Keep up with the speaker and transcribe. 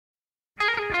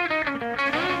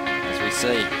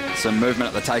see some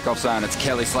movement at the takeoff zone. It's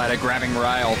Kelly Slater grabbing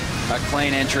rail. A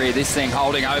clean entry. This thing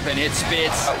holding open. It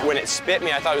spits. When it spit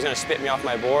me, I thought it was going to spit me off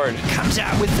my board. Comes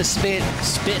out with the spit,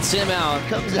 spits him out.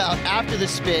 Comes out after the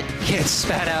spit. Gets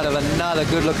spat out of another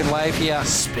good-looking wave here.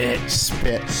 Spit.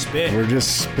 We're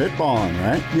just spitballing,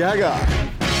 right? Yeah, guy.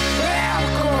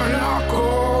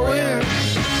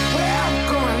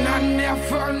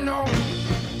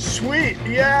 Sweet,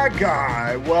 yeah,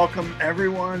 guy. Welcome,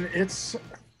 everyone. It's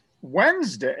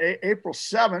Wednesday, April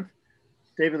 7th.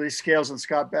 David Lee Scales and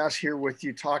Scott Bass here with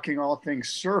you, talking all things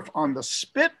surf on the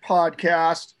Spit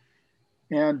Podcast.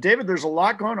 And David, there's a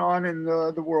lot going on in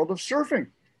the world of surfing.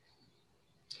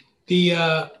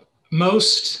 The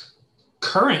most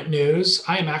current news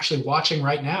I am actually watching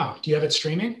right now. Do you have it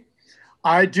streaming?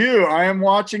 I do. I am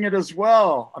watching it as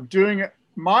well. I'm doing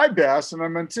my best, and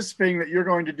I'm anticipating that you're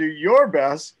going to do your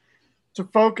best to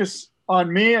focus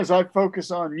on me as I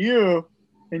focus on you,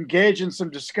 engage in some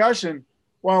discussion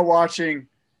while watching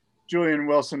Julian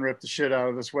Wilson rip the shit out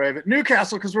of this wave at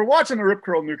Newcastle, because we're watching the Rip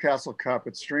Curl Newcastle Cup.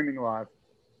 It's streaming live.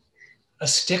 A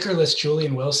stickerless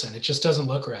Julian Wilson. It just doesn't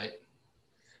look right.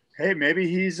 Hey, maybe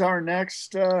he's our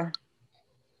next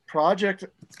Project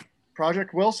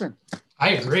Wilson.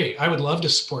 I agree. I would love to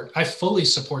support. I fully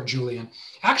support Julian.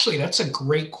 Actually, that's a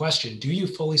great question. Do you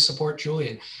fully support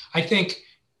Julian? I think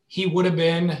you would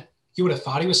have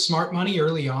thought he was smart money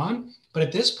early on, but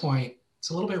at this point, it's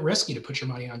a little bit risky to put your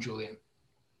money on Julian.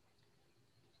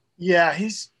 Yeah,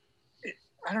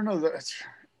 I don't know.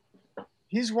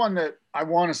 He's one that I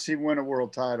want to see win a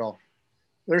world title.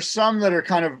 There's some that are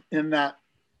kind of in that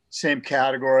same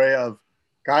category of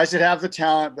guys that have the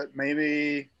talent, but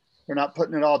maybe they're not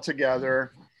putting it all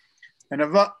together. And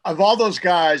of all those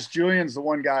guys, Julian's the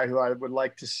one guy who I would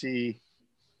like to see.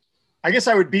 I guess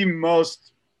I would be most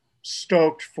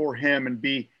stoked for him and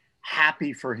be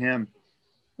happy for him.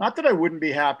 Not that I wouldn't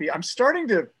be happy. I'm starting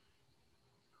to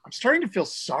feel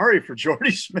sorry for Jordy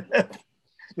Smith.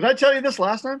 Did I tell you this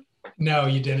last time? No,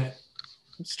 you didn't.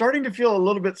 I'm starting to feel a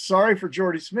little bit sorry for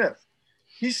Jordy Smith.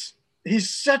 He's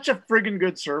such a friggin'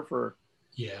 good surfer.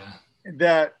 Yeah.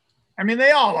 That, I mean, they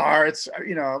all are. It's,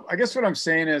 I guess what I'm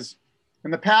saying is,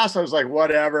 in the past, I was like,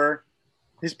 whatever.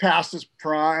 He's past his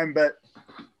prime, but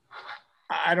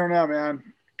I don't know, man.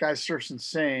 Guy surf's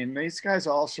insane. These guys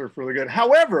all surf really good.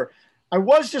 However, I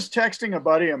was just texting a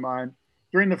buddy of mine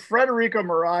during the Frederico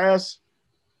Moraes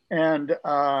and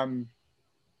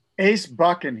Ace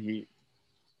Buchan heat.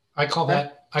 I call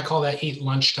that heat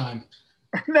lunchtime.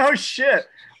 No shit.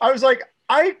 I was like,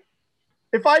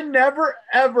 if I never,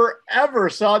 ever, ever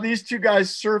saw these two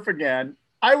guys surf again,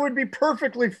 I would be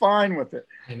perfectly fine with it.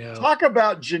 I know. Talk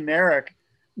about generic.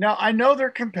 Now, I know they're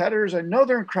competitors. I know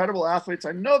they're incredible athletes.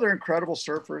 I know they're incredible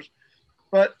surfers.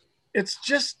 But it's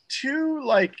just too,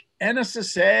 like,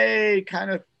 NSSA kind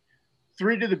of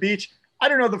three to the beach. I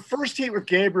don't know. The first heat with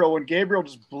Gabriel, when Gabriel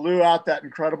just blew out that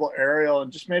incredible aerial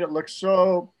and just made it look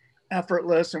so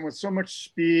effortless and with so much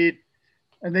speed.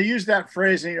 And they use that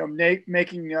phrase,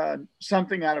 making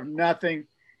something out of nothing.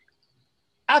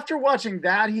 After watching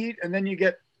that heat, and then you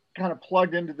get kind of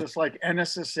plugged into this like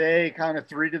NSSA kind of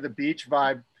three to the beach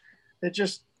vibe, it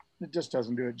just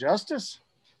doesn't do it justice.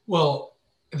 Well,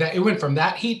 it went from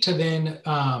that heat to then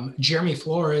Jeremy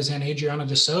Flores and Adriano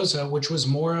de Souza, which was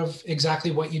more of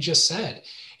exactly what you just said.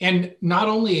 And not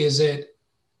only is it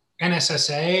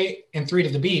NSSA and three to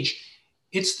the beach,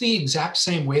 it's the exact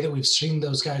same way that we've seen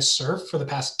those guys surf for the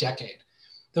past decade.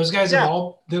 Those guys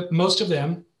have most of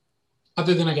them,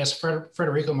 other than I guess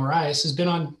Frederico Moraes, has been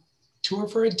on tour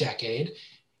for a decade,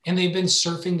 and they've been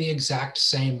surfing the exact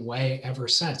same way ever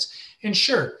since. And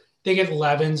sure, they get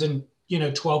 11s and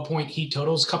 12-point heat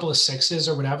totals, a couple of sixes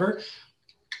or whatever.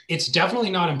 It's definitely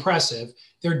not impressive.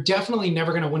 They're definitely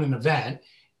never going to win an event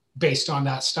based on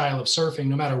that style of surfing,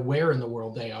 no matter where in the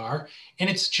world they are. And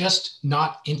it's just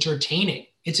not entertaining.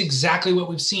 It's exactly what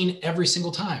we've seen every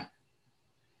single time.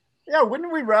 Yeah,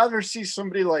 wouldn't we rather see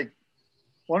somebody like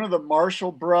one of the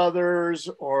Marshall brothers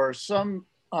or some,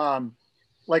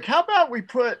 like, how about we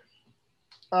put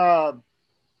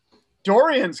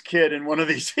Dorian's kid in one of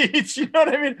these heats? You know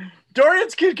what I mean?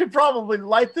 Dorian's kid could probably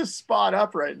light this spot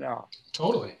up right now.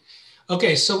 Totally.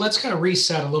 Okay, so let's kind of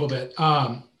reset a little bit.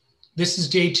 This is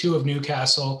day 2 of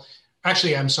Newcastle.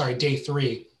 Actually, I'm sorry, day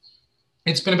 3.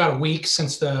 It's been about a week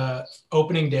since the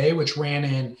opening day, which ran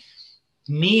in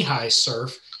knee-high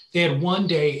surf. They had one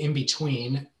day in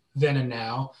between then and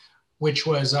now, which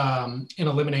was an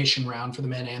elimination round for the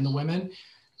men and the women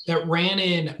that ran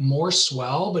in more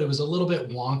swell, but it was a little bit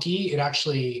wonky. It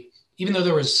actually, even though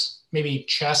there was maybe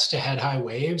chest to head high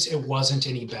waves, it wasn't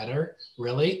any better,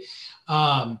 really.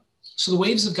 So the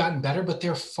waves have gotten better, but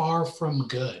they're far from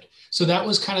good. So that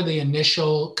was kind of the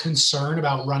initial concern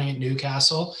about running at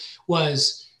Newcastle,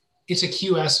 was it's a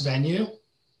QS venue.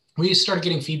 We started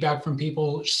getting feedback from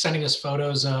people sending us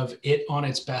photos of it on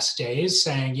its best days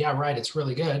saying, yeah, right, it's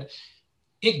really good.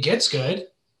 It gets good,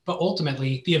 but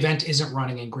ultimately the event isn't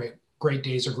running in great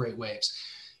days or great waves.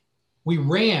 We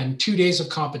ran 2 days of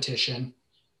competition,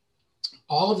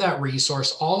 all of that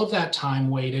resource, all of that time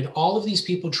waited, all of these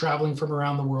people traveling from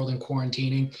around the world and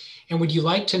quarantining. And would you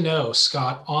like to know,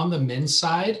 Scott, on the men's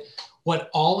side, what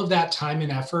all of that time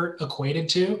and effort equated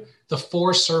to? The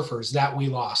 4 surfers that we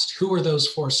lost. Who are those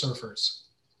 4 surfers?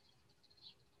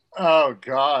 Oh,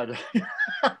 God.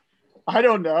 I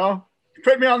don't know.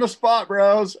 Put me on the spot,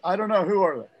 bros. I don't know. Who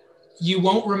are they? You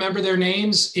won't remember their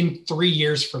names in 3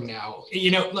 years from now.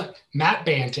 You know, look, Matt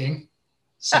Banting,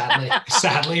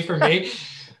 sadly for me,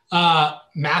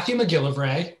 Matthew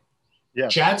McGillivray,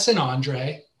 yes. Jadson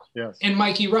Andre, yes. and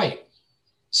Mikey Wright.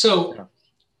 So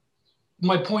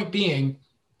my point being,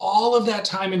 all of that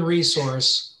time and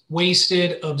resource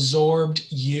wasted,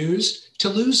 absorbed, used to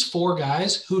lose 4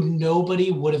 guys who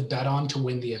nobody would have bet on to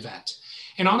win the event.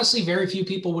 And honestly, very few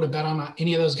people would have bet on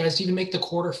any of those guys to even make the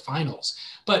quarterfinals.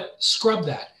 But scrub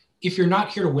that. If you're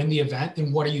not here to win the event,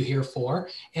 then what are you here for?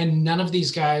 And none of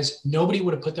these guys, nobody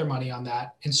would have put their money on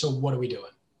that. And so what are we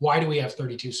doing? Why do we have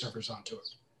 32 surfers on tour?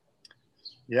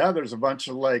 Yeah, there's a bunch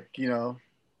of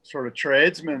sort of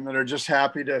tradesmen that are just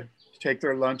happy to take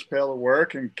their lunch pail at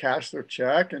work and cash their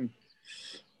check and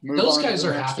move on. Those guys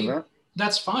are happy. Event.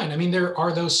 That's fine. I mean, there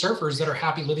are those surfers that are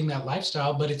happy living that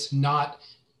lifestyle, but it's not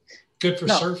good for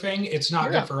surfing. It's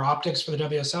not good for optics for the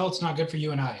WSL. It's not good for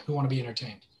you and I who want to be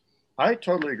entertained. I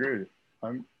totally agree with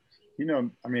you.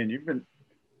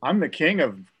 I'm the king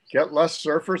of get less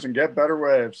surfers and get better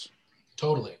waves.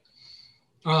 Totally.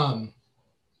 On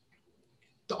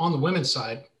the women's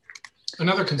side,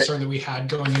 another concern that we had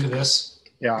going into this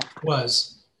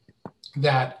was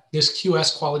that this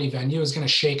QS quality venue is going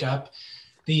to shake up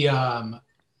the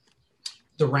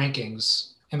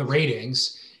rankings and the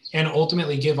ratings, and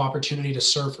ultimately give opportunity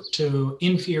to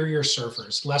inferior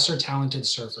surfers, lesser talented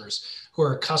surfers who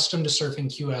are accustomed to surfing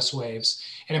QS waves.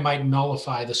 And it might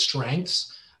nullify the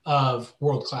strengths of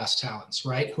world-class talents,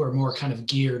 right? Who are more kind of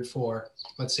geared for,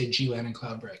 let's say, G-Land and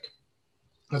Cloudbreak.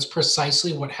 That's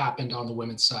precisely what happened on the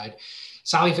women's side.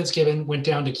 Sally Fitzgibbon went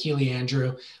down to Keely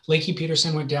Andrew. Lakey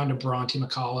Peterson went down to Bronte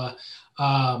McCullough.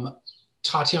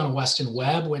 Tatiana Weston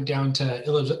Webb went down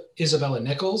to Isabella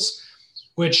Nichols,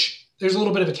 which there's a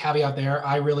little bit of a caveat there.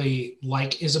 I really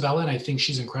like Isabella, and I think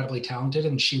she's incredibly talented,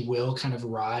 and she will kind of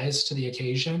rise to the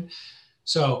occasion.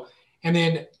 So, and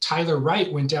then Tyler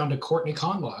Wright went down to Courtney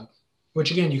Conlog, which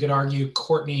again, you could argue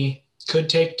Courtney could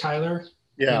take Tyler,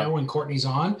 when Courtney's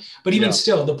on. But even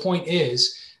still, the point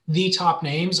is the top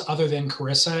names other than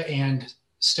Carissa and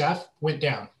Steph went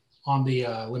down on the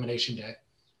elimination day.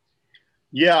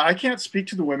 Yeah, I can't speak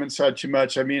to the women's side too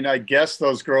much. I mean, I guess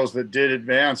those girls that did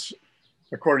advance,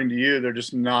 according to you, they're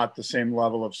just not the same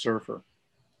level of surfer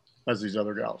as these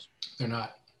other gals. They're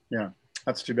not. Yeah,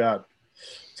 that's too bad.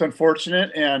 It's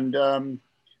unfortunate, and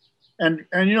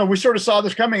we sort of saw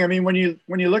this coming. I mean, when you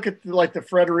look at the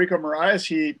Federico Moraes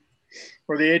heat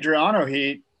or the Adriano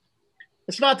heat,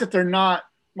 it's not that they're not.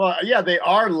 Well, yeah, they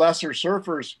are lesser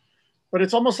surfers, but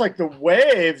it's almost like the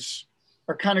waves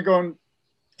are kind of going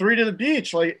 3 to the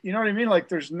beach. Like, you know what I mean? Like,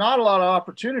 there's not a lot of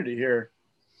opportunity here.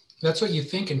 That's what you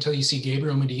think until you see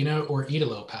Gabriel Medina or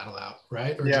Idolo paddle out,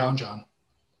 right? Or John.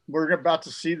 We're about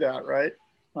to see that, right?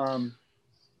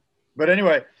 But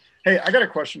anyway, hey, I got a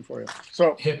question for you.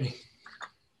 So hit me.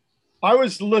 I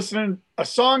was listening, a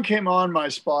song came on my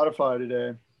Spotify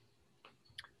today,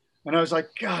 and I was like,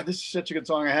 God, this is such a good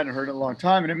song. I hadn't heard it in a long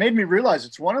time. And it made me realize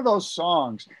it's one of those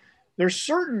songs. There's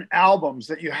certain albums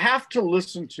that you have to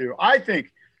listen to. I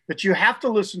think that you have to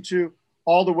listen to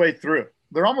all the way through.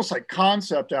 They're almost like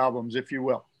concept albums, if you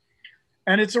will.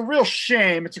 And it's a real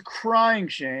shame. It's a crying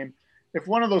shame if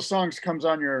one of those songs comes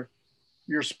on your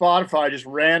Spotify just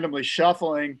randomly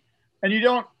shuffling and you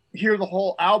don't hear the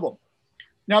whole album.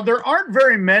 Now, there aren't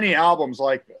very many albums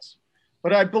like this,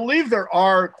 but I believe there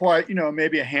are quite,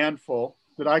 maybe a handful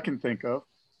that I can think of.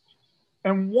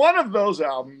 And one of those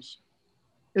albums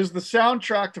is the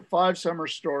soundtrack to 5 Summer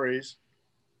Stories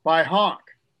by Honk.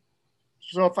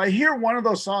 So if I hear one of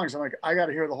those songs, I'm like, I got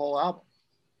to hear the whole album.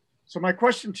 So my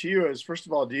question to you is, first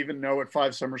of all, do you even know what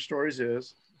 5 Summer Stories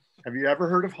is? Have you ever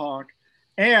heard of Honk?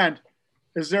 And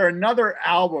is there another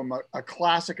album, a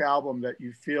classic album that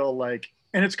you feel like,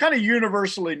 and it's kind of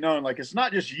universally known, like it's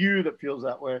not just you that feels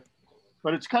that way,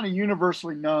 but it's kind of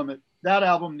universally known that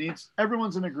album needs,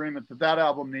 everyone's in agreement that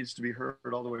album needs to be heard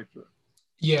all the way through.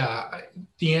 Yeah,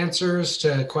 the answers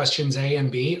to questions A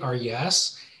and B are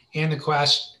yes, and the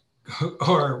question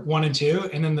or 1 and 2,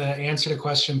 and then the answer to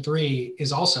question 3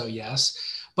 is also yes.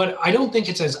 But I don't think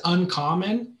it's as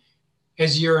uncommon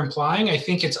as you're implying. I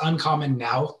think it's uncommon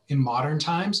now in modern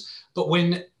times. But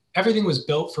when everything was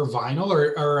built for vinyl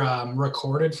or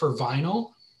recorded for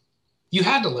vinyl, you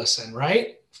had to listen,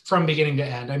 right? From beginning to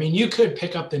end. I mean, you could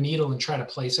pick up the needle and try to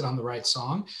place it on the right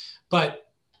song, but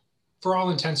for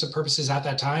all intents and purposes at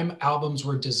that time, albums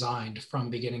were designed from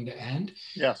beginning to end.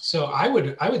 Yes. So I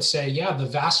would say, yeah, the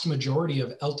vast majority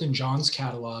of Elton John's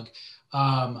catalog,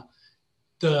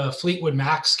 the Fleetwood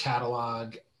Mac's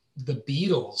catalog, the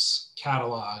Beatles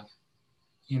catalog,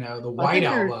 the White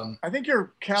Album. I think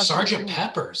you're casting Sgt.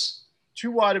 Pepper's. Too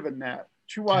wide of a net.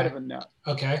 Too wide of a net.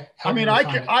 Okay.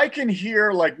 I can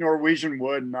hear like Norwegian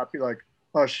Wood and not be like,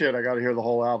 oh shit, I got to hear the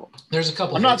whole album. There's a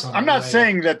couple. I'm not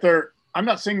saying that there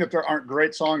aren't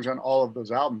great songs on all of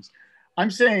those albums.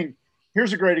 I'm saying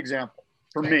here's a great example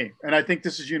for me, and I think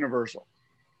this is universal.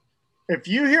 If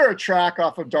you hear a track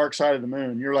off of Dark Side of the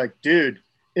Moon, you're like, dude,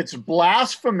 it's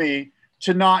blasphemy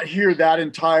to not hear that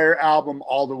entire album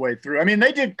all the way through. I mean,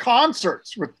 they did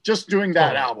concerts with just doing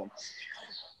that album.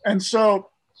 And so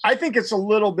I think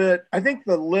I think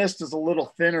the list is a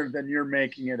little thinner than you're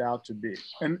making it out to be.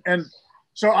 And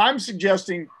so I'm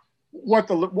suggesting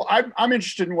I'm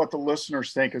interested in what the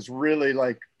listeners think is really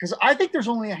like, because I think there's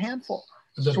only a handful.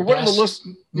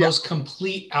 Most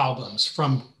complete albums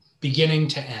from beginning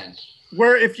to end.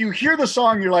 Where if you hear the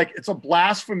song, you're like, it's a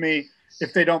blasphemy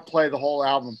if they don't play the whole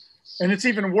album. And it's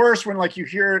even worse when like you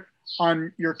hear it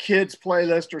on your kid's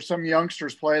playlist or some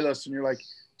youngster's playlist and you're like,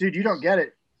 dude, you don't get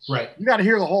it. Right. You got to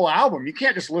hear the whole album. You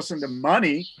can't just listen to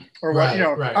Money or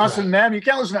Us and Them. You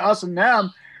can't listen to Us and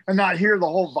Them and not hear the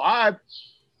whole vibe.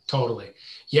 Totally.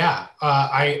 Yeah.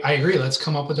 I agree. Let's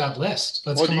come up with that list.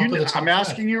 I'm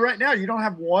asking you right now, you don't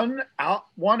have one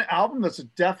album that's a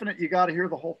definite, you got to hear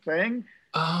the whole thing.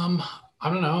 I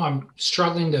don't know. I'm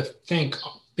struggling to think,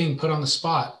 being put on the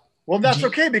spot. Well, that's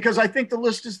okay, because I think the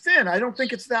list is thin. I don't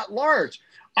think it's that large.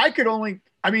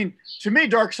 To me,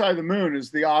 Dark Side of the Moon is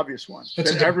the obvious one.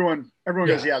 Everyone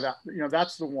goes, yeah,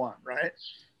 that's the one, right?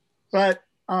 But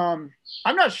I'm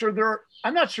not sure there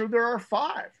are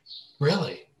 5.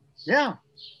 Really? Yeah.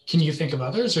 Can you think of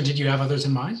others, or did you have others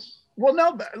in mind? Well,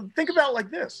 no, think about it like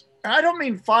this. And I don't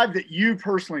mean 5 that you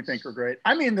personally think are great.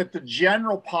 I mean that the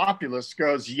general populace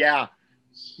goes, yeah,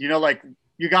 like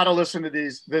you got to listen to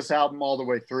this album all the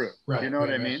way through. Right. You know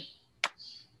what I mean?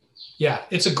 Yeah,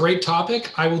 it's a great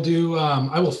topic. I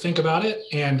will think about it,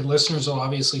 and listeners will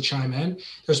obviously chime in.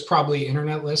 There's probably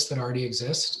internet lists that already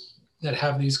exist that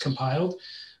have these compiled,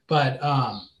 but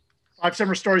 5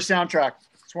 Summer Story soundtrack.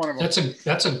 It's one of them.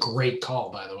 That's a great call,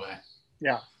 by the way.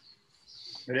 Yeah,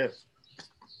 it is.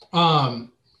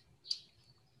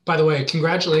 By the way,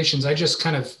 congratulations. I just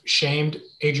kind of shamed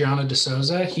Adriano de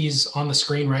Souza. He's on the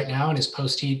screen right now in his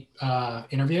post-heat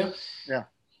interview. Yeah.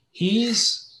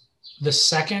 He's the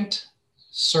second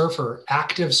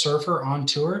active surfer on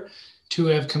tour to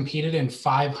have competed in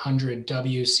 500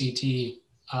 WCT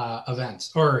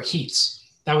events or heats.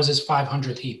 That was his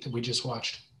 500th heat that we just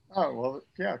watched. Oh, well,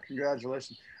 yeah,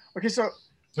 congratulations. Okay, so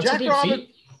That's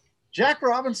Jack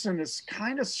Robinson is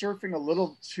kind of surfing a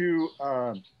little too,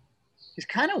 he's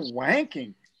kind of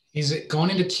wanking. He's going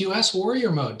into QS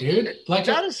warrior mode, dude. Like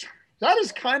that is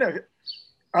kind of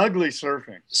ugly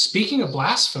surfing. Speaking of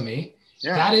blasphemy,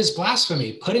 that is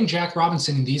blasphemy. Putting Jack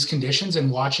Robinson in these conditions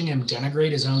and watching him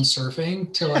denigrate his own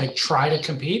surfing to like try to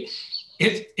compete,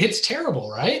 it's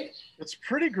terrible, right? It's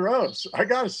pretty gross. I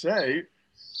gotta say,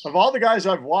 of all the guys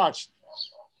I've watched,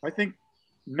 I think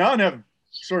none have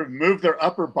sort of moved their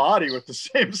upper body with the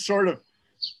same sort of,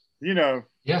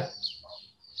 Yeah.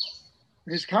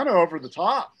 He's kind of over the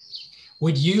top.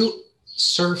 Would you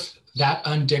surf that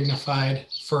undignified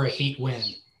for a heat win?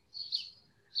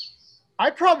 I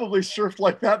probably surfed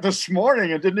like that this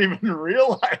morning and didn't even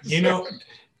realize.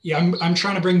 I'm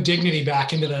trying to bring dignity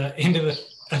back into the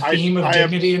theme of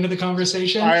dignity into the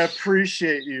conversation. I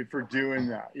appreciate you for doing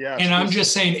that. Yeah. And I'm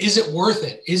just saying, is it worth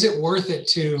it? Is it worth it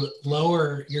to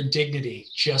lower your dignity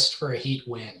just for a heat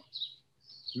win?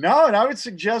 No, and I would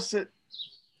suggest that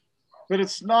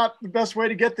it's not the best way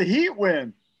to get the heat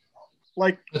win.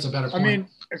 Like, that's a better point. I mean,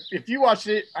 if you watched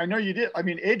it, I know you did. I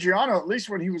mean, Adriano, at least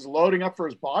when he was loading up for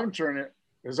his bottom turn,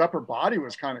 his upper body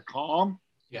was kind of calm.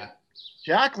 Yeah.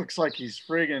 Jack looks like he's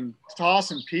friggin'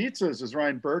 tossing pizzas, as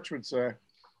Ryan Birch would say.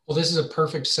 Well, this is a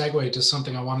perfect segue to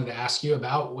something I wanted to ask you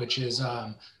about, which is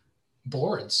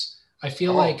boards. I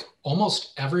feel like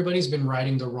almost everybody's been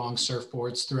riding the wrong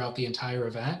surfboards throughout the entire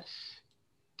event.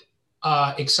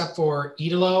 except for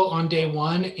Idolo on day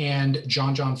one and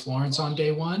John Florence on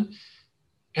day one.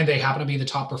 And they happen to be the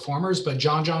top performers, but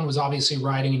John was obviously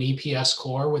riding an EPS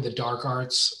core with a Dark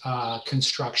Arts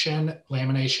construction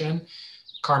lamination,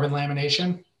 carbon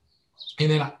lamination. And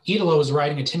then Idolo was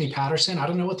riding a Timmy Patterson. I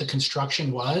don't know what the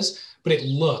construction was, but it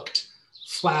looked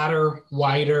flatter,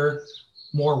 wider,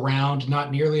 more round, not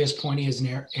nearly as pointy as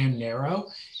and narrow.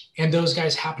 And those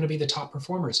guys happen to be the top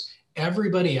performers.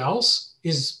 Everybody else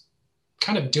is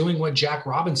kind of doing what Jack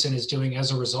Robinson is doing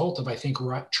as a result of, I think,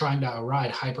 trying to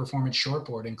ride high performance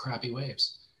shortboard in crappy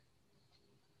waves.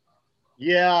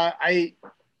 Yeah, I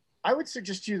would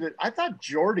suggest to you that I thought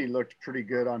Jordy looked pretty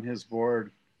good on his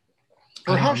board.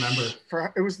 I don't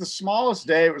remember. It was the smallest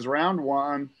day. It was round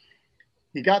one.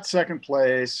 He got second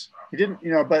place. He didn't,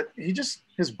 but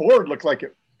his board looked like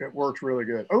it worked really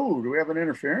good. Oh, do we have an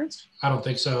interference? I don't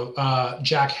think so.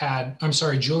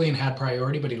 Julian had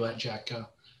priority, but he let Jack go.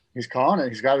 He's calling it.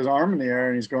 He's got his arm in the air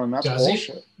and he's going, that's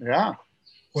bullshit. Yeah.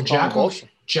 Well,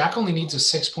 Jack only needs a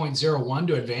 6.01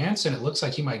 to advance, and it looks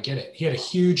like he might get it. He had a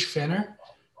huge finner.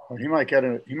 Well, he might get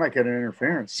an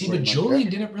interference. See, but Julian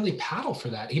didn't really paddle for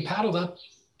that. He paddled up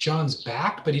John's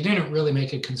back, but he didn't really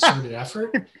make a concerted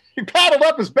effort. He paddled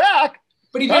up his back.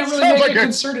 But he didn't really make a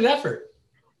concerted effort.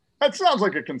 That sounds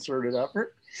like a concerted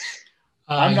effort.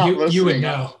 I'm not listening. You would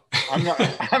know.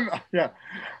 Yeah,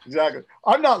 exactly.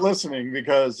 I'm not listening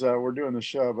because we're doing the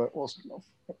show, but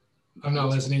I'm not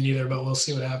listening either, but we'll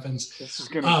see what happens. This is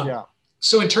gonna, yeah.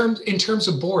 So in terms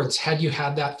of boards, had you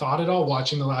had that thought at all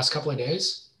watching the last couple of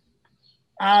days?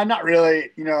 Not really.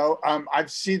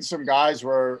 I've seen some guys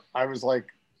where I was like,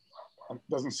 it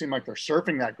doesn't seem like they're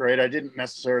surfing that great. I didn't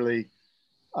necessarily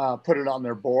put it on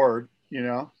their board,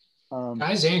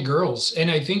 guys and girls. And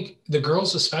I think the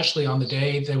girls, especially on the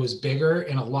day that was bigger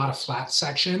and a lot of flat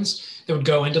sections, that would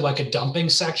go into like a dumping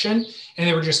section, and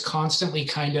they were just constantly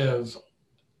kind of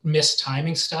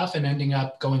mistiming stuff and ending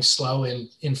up going slow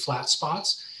in flat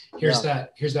spots. Here's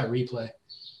that replay.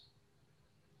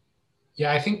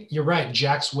 Yeah, I think you're right.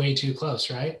 Jack's way too close,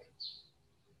 right?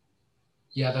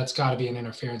 Yeah, that's got to be an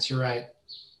interference. You're right.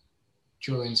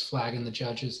 Julian's flagging the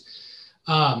judges.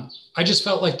 I just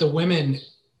felt like the women,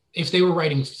 if they were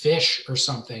riding fish or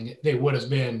something, they would have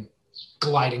been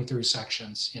gliding through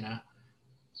sections,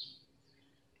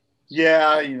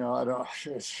 Yeah, I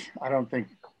don't think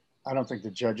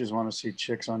the judges want to see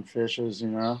chicks on fishes,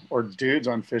 or dudes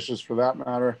on fishes for that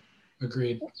matter.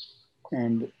 Agreed.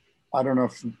 And I don't know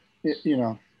if,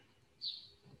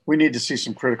 we need to see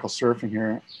some critical surfing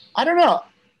here. I don't know.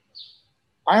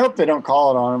 I hope they don't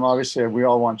call it on him. Obviously, we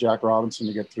all want Jack Robinson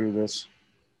to get through this.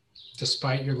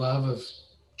 Despite your love of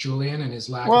Julian and his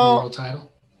lack of a world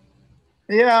title?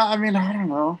 Yeah, I don't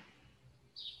know.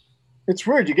 It's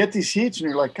weird. You get these heats and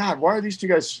you're like, God, why are these two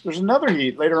guys? There's another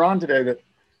heat later on today that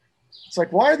it's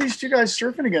like, why are these two guys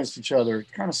surfing against each other?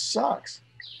 It kind of sucks.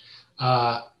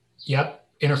 Yep.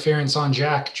 Interference on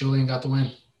Jack. Julian got the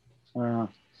win.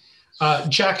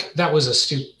 Jack, that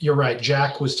was you're right.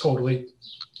 Jack was totally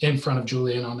in front of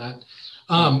Julian on that.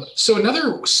 So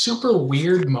another super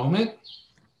weird moment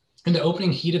in the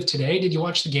opening heat of today. Did you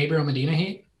watch the Gabriel Medina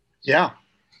heat? Yeah.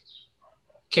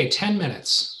 Okay, 10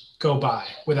 minutes go by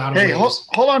without a Hey,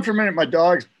 hold on for a minute. My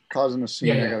dog's causing a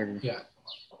scene. Yeah.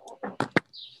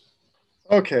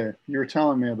 Okay, you were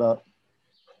telling me about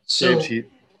Gabe's heat.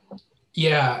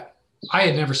 Yeah, I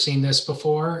had never seen this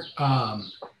before.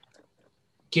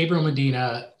 Gabriel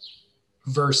Medina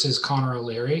versus Connor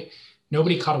O'Leary.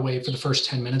 Nobody caught a wave for the first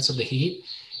 10 minutes of the heat.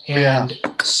 And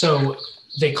so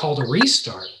they called a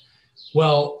restart.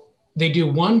 Well, they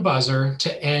do one buzzer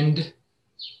to end,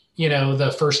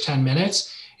 the first 10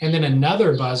 minutes, and then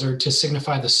another buzzer to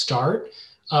signify the start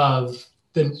of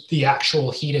the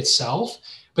actual heat itself.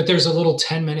 But there's a little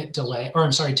 10-second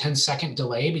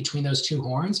delay between those two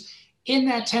horns. In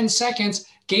that 10 seconds,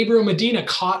 Gabriel Medina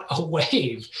caught a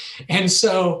wave. And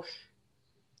so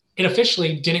it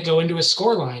officially didn't go into his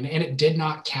scoreline, and it did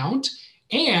not count.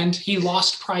 And he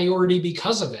lost priority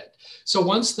because of it. So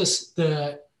once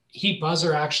the heat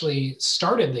buzzer actually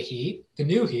started the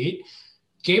new heat,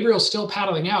 Gabriel's still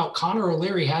paddling out. Connor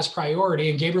O'Leary has priority,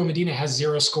 and Gabriel Medina has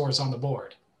 0 scores on the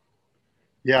board.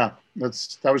 Yeah,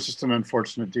 that was just an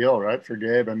unfortunate deal, right, for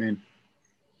Gabe.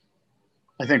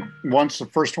 I think once the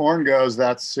first horn goes,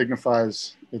 that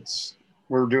signifies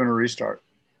we're doing a restart.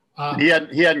 He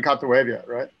hadn't caught the wave yet,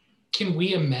 right? Can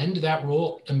we amend that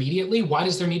rule immediately? Why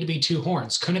does there need to be 2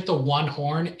 horns? Couldn't the one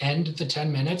horn end the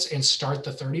 10 minutes and start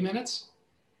the 30 minutes?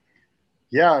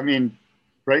 Yeah,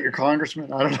 write your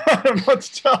congressman. I don't know what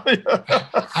to tell you.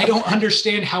 I don't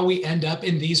understand how we end up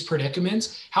in these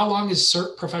predicaments. How long has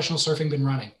professional surfing been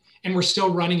running? And we're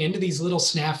still running into these little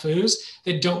snafus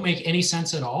that don't make any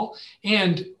sense at all.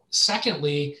 And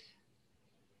secondly,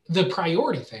 the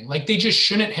priority thing, like they just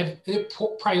shouldn't have,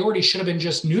 priority should have been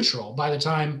just neutral by the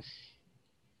time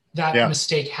that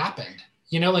mistake happened.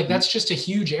 You know, like that's just a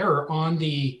huge error on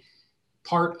the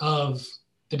part of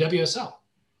the WSL,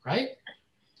 right?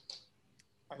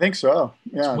 I think so.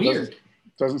 Yeah. It's weird.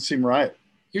 Doesn't seem right.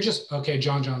 You're just, okay,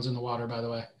 John's in the water, by the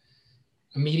way.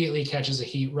 Immediately catches a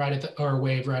heat right at the, or a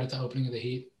wave right at the opening of the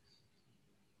heat.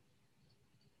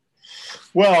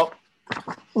 Well,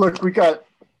 look, we got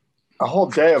a whole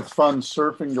day of fun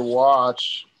surfing to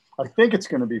watch. I think it's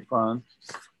going to be fun.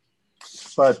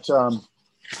 But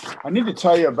I need to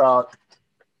tell you about,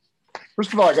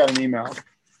 first of all, I got an email.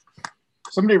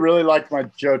 Somebody really liked my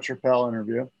Joe Trappell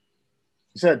interview.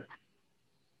 He said,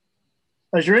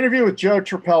 as your interview with Joe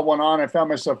Trappell went on, I found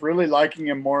myself really liking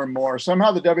him more and more.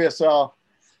 Somehow the WSL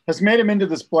has made him into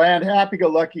this bland,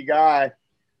 happy-go-lucky guy.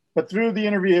 But through the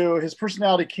interview, his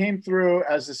personality came through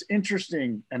as this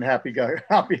interesting and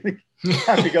happy-go-lucky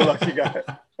guy.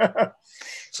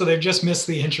 So they've just missed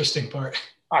the interesting part.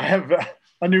 I have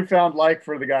a newfound like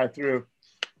for the guy through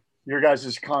your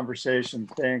guys' conversation.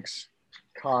 Thanks,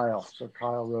 Kyle. So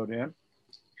Kyle wrote in.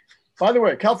 By the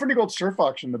way, California Gold Surf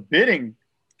Auction, the bidding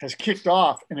has kicked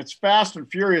off and it's fast and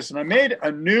furious. And I made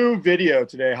a new video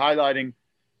today highlighting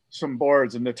some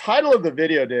boards. And the title of the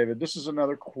video, David, this is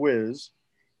another quiz.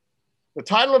 The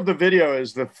title of the video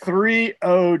is The Three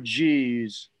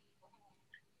OGs.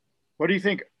 What do you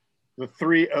think? The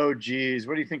three OGs.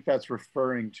 What do you think that's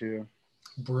referring to?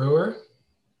 Brewer?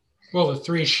 Well, the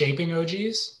three shaping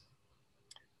OGs?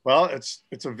 Well,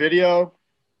 it's a video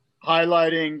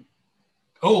highlighting.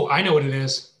 Oh, I know what it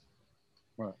is.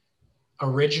 What?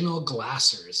 Original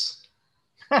Glassers.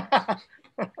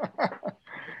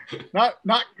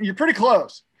 not you're pretty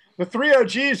close. The three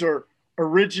OGs are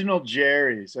original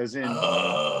Jerry's, as in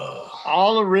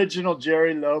all original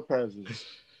Jerry Lopez's.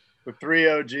 The three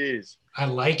OGs. I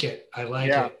like it. I like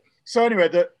it. So anyway,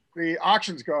 the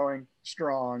auction's going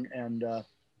strong and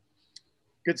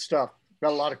good stuff. Got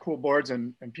a lot of cool boards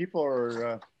and people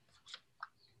are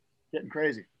getting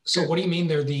crazy. So what do you mean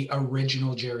they're the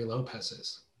original Jerry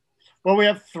Lopez's? Well, we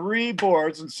have three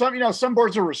boards and some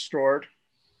boards are restored.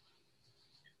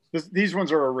 These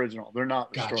ones are original. They're not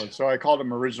restored. Gotcha. So I called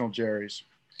them original Jerry's.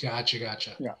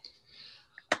 Gotcha. Yeah.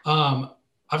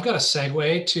 I've got a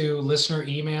segue to listener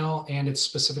email, and it's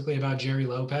specifically about Jerry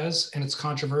Lopez, and it's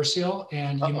controversial,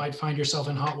 and you might find yourself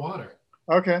in hot water.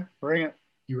 Okay, bring it.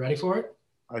 You ready for it?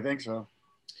 I think so.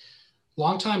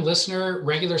 Longtime listener,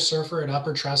 regular surfer at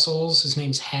Upper Trestles. His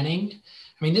name's Henning.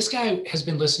 I mean, this guy has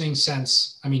been listening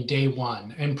since, day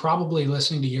one, and probably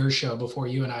listening to your show before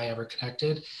you and I ever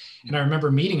connected. And I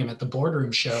remember meeting him at the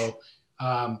Boardroom show.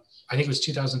 I think it was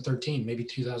 2013, maybe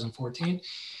 2014.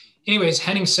 Anyways,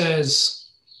 Henning says,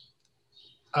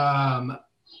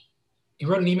 he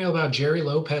wrote an email about Jerry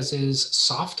Lopez's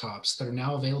soft tops that are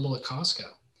now available at Costco.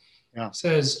 Yeah.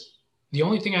 Says, the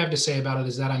only thing I have to say about it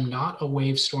is that I'm not a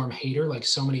wave storm hater like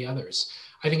so many others.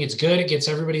 I think it's good. It gets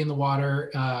everybody in the water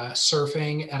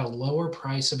surfing at a lower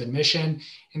price of admission,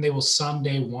 and they will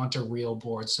someday want a real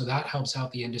board. So that helps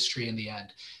out the industry in the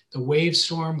end. The wave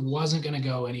storm wasn't going to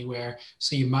go anywhere,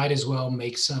 so you might as well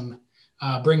make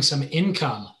bring some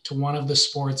income to one of the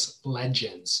sport's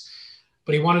legends.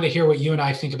 But he wanted to hear what you and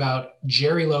I think about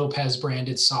Jerry Lopez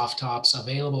branded soft tops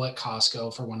available at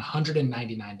Costco for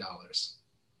 $199.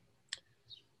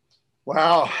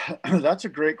 Wow, that's a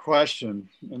great question.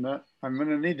 And that I'm going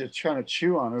to need to kind of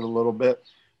chew on it a little bit.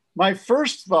 My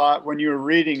first thought when you were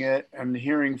reading it and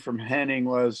hearing from Henning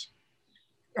was,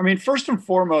 first and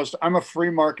foremost, I'm a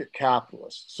free market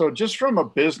capitalist. So just from a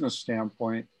business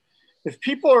standpoint, if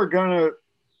people are going to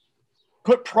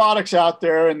put products out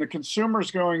there and the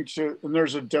consumer's and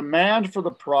there's a demand for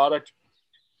the product,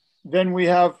 then we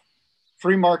have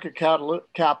free market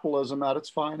capitalism at its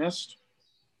finest.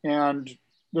 And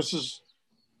there's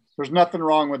nothing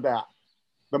wrong with that.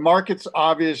 The market's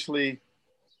obviously,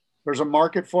 there's a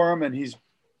market for him and he's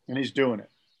doing it,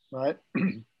 right?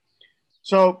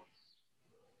 So,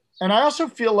 and I also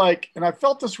feel like, and I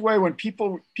felt this way when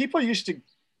people used to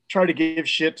try to give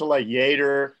shit to like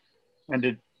Yater and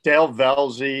to Dale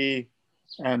Velzy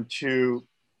and to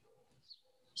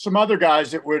some other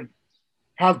guys that would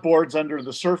have boards under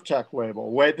the Surf Tech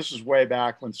label. This is way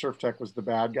back when Surf Tech was the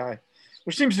bad guy.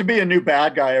 There seems to be a new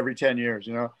bad guy every 10 years,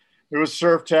 It was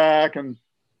Surf Tech, and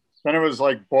then it was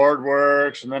like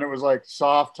Boardworks, and then it was like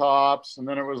Soft Tops, and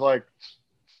then it was like,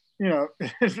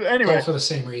 anyway. All for the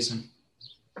same reason.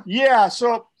 Yeah,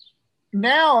 so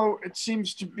now it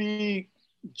seems to be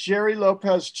Jerry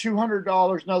Lopez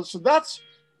 $200 now. So that's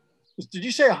Did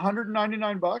you say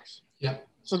 $199? Yep.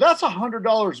 So that's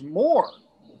 $100 more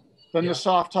than the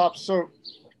soft tops. So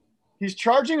he's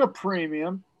charging a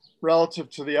premium relative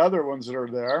to the other ones that are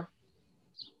there.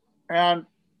 And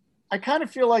I kind of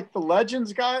feel like the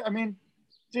Legends guy, I mean,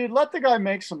 dude, let the guy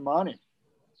make some money.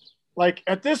 Like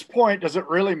at this point, does it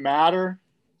really matter?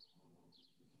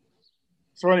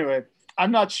 So anyway, I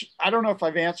don't know if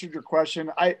I've answered your question.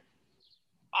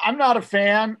 I'm not a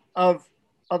fan of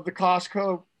the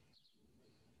Costco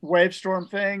Wavestorm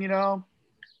thing, you know,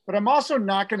 but I'm also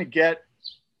not going to get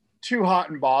too hot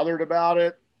and bothered about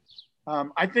it.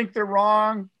 I think they're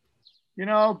wrong, you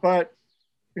know, but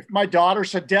if my daughter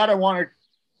said, Dad, I want to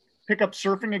pick up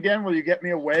surfing again, will you get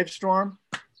me a Wavestorm?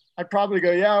 I'd probably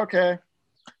go, yeah, okay.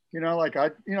 You know, like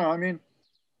I mean,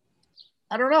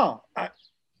 I don't know.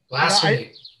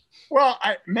 Blasphemy.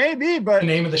 Maybe, but the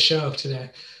name of the show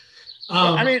today.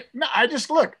 I mean, no, I just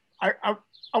look, I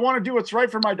want to do what's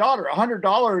right for my daughter.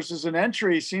 $100 as an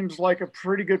entry seems like a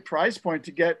pretty good price point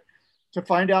to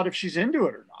find out if she's into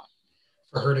it or not.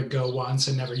 For her to go once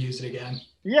and never use it again.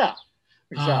 Yeah,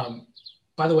 exactly.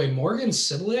 By the way, Morgan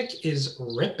Sibilic is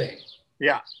ripping.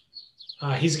 Yeah.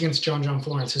 He's against John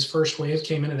Florence. His first wave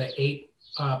came in at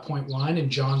 8.1 and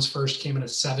John's first came in at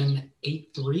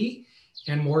 7.83.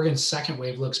 And Morgan's second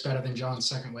wave looks better than John's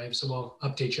second wave. So we'll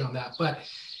update you on that. But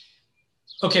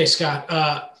okay, Scott,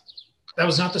 that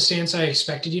was not the stance I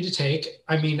expected you to take.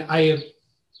 I mean, I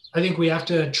think we have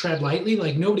to tread lightly.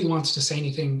 Like nobody wants to say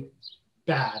anything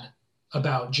bad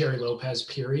about Gerry Lopez,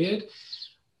 period.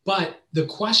 But the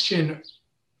question,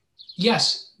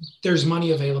 yes, there's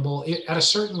money available. At a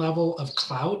certain level of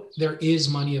clout, there is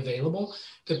money available.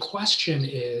 The question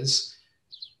is,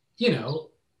 you know,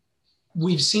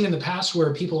 we've seen in the past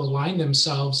where people align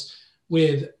themselves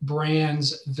with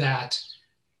brands that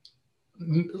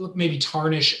maybe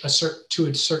tarnish to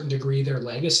a certain degree their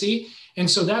legacy. And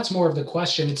so that's more of the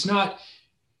question. It's not,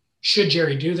 should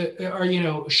Gerry do that? Or, you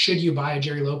know, should you buy a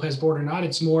Gerry Lopez board or not?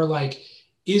 It's more like,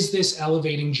 is this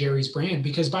elevating Gerry's brand?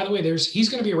 Because by the way, he's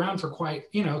going to be around for quite,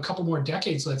 you know, a couple more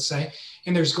decades, let's say.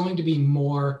 And there's going to be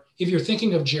more, if you're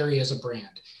thinking of Gerry as a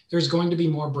brand, there's going to be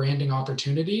more branding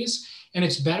opportunities. And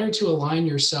it's better to align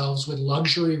yourselves with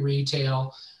luxury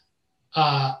retail,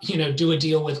 you know, do a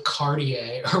deal with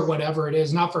Cartier or whatever it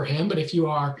is, not for him, but if you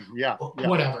are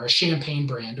whatever, a champagne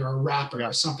brand or a rapper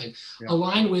or something,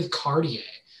 align with Cartier,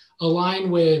 align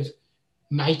with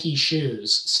Nike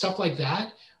shoes, stuff like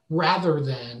that, rather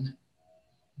than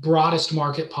broadest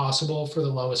market possible for the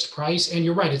lowest price. And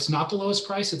you're right, it's not the lowest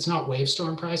price. It's not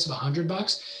Wavestorm price of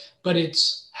 $100, but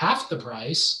it's half the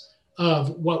price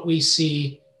of what we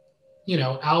see, you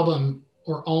know, Album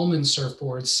or Almond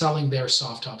surfboards selling their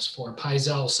soft tops for,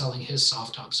 Pyzel selling his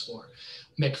soft tops for,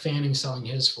 McFanning selling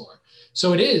his for.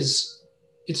 So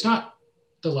it's not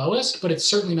the lowest, but it's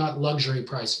certainly not luxury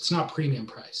price. It's not premium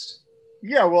priced.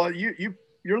 Yeah, well,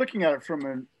 you're looking at it from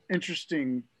an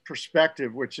interesting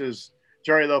perspective, which is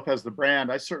Gerry Lopez, the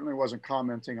brand. I certainly wasn't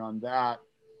commenting on that.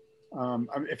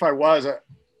 If I was,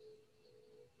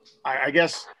 I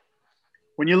guess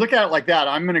when you look at it like that,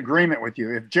 I'm in agreement with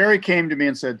you. If Gerry came to me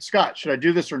and said, Scott, should I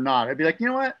do this or not? I'd be like, you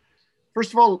know what?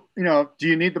 First of all, you know, do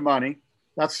you need the money?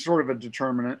 That's sort of a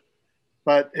determinant.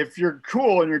 But if you're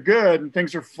cool and you're good and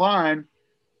things are fine,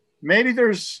 maybe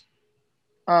there's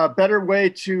a better way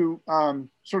to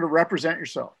sort of represent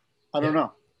yourself. I don't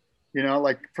know. You know,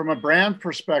 like from a brand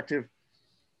perspective,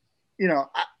 you know,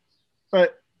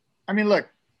 but I mean, look,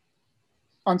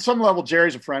 on some level,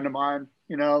 Gerry's a friend of mine,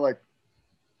 you know, like,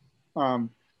 and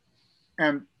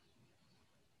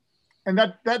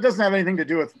that doesn't have anything to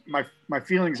do with my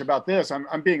feelings about this.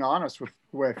 I'm being honest with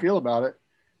the way I feel about it.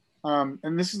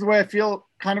 And this is the way I feel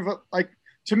kind of like,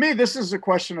 to me, this is a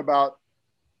question about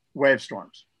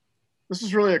Wavestorms. This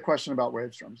is really a question about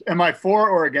Wavestorms. Am I for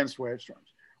or against Wavestorms?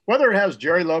 Whether it has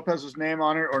Gerry Lopez's name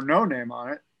on it or no name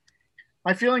on it,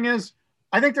 my feeling is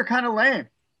I think they're kind of lame.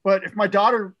 But if my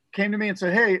daughter came to me and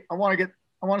said, hey, I want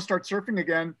to start surfing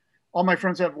again. All my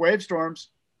friends have Wavestorms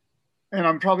and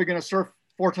I'm probably going to surf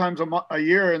 4 times a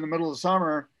year in the middle of the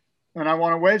summer and I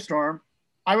want a Wavestorm,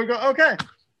 I would go, okay,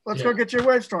 let's go get you a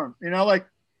Wavestorm, you know, like,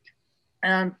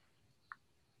 and,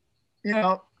 you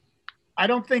know, I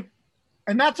don't think,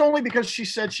 and that's only because she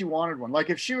said she wanted one. Like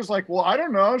if she was like, well, I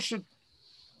don't know,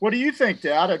 what do you think,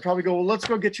 Dad? I'd probably go, well, let's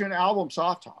go get you an Album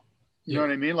soft top. You know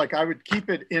what I mean? Like I would keep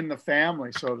it in the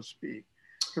family, so to speak,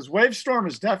 because Wavestorm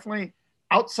is definitely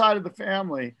outside of the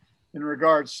family in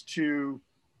regards to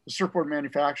the surfboard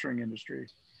manufacturing industry.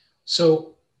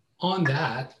 So on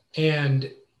that,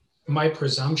 and my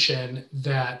presumption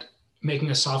that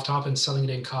making a soft top and selling it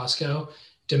in Costco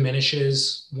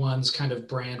diminishes one's kind of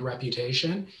brand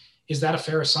reputation Is that a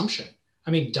fair assumption?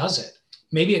 I mean, does it?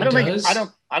 Maybe it does.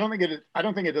 I don't think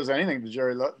it does anything to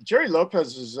Jerry. Jerry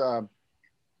Lopez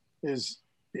is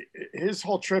his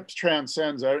whole trip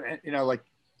transcends, like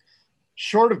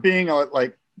short of being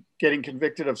like getting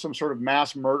convicted of some sort of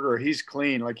mass murder, he's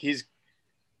clean. Like he's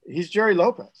Jerry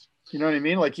Lopez. You know what I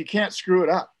mean? Like you can't screw it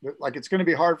up. Like it's going to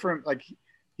be hard for him. Like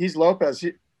he's Lopez.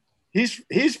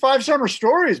 He's Five Summer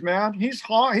Stories, man. He's the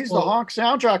Honk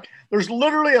soundtrack. There's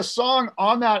literally a song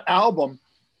on that album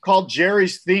called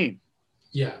Jerry's Theme.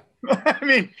 Yeah. I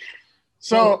mean,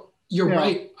 so well, you're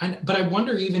right. But I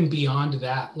wonder even beyond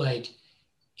that, like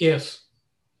if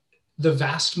the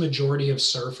vast majority of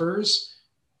surfers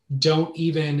don't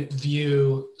even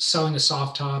view selling a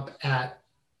soft top at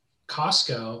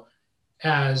Costco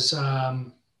as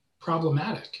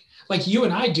problematic. Like you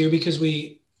and I do, because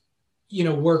we,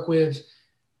 work with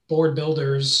board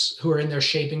builders who are in there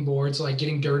shaping boards, like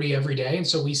getting dirty every day. And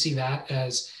so we see that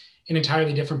as an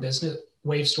entirely different business,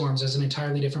 Wavestorms as an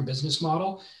entirely different business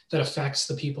model that affects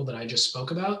the people that I just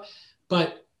spoke about.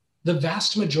 But the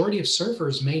vast majority of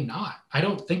surfers may not. I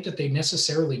don't think that they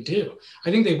necessarily do.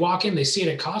 I think they walk in, they see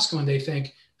it at Costco and they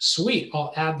think, sweet,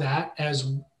 I'll add that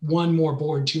as one more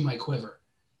board to my quiver.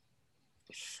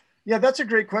 Yeah, that's a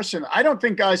great question. I don't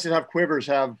think guys that have quivers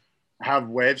have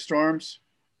Wavestorms.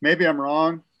 Maybe I'm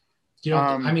wrong.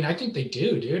 I think they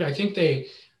do, dude. I think they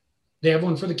have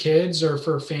one for the kids or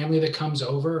for a family that comes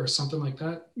over or something like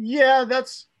that. Yeah,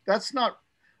 that's not.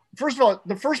 First of all,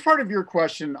 the first part of your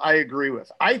question, I agree with.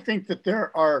 I think that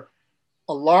there are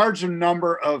a large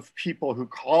number of people who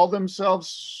call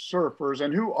themselves surfers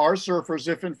and who are surfers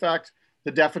if, in fact,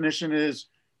 the definition is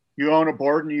you own a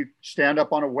board and you stand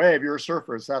up on a wave, you're a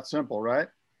surfer. It's that simple, right?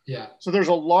 Yeah. So there's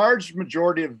a large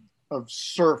majority of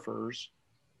surfers,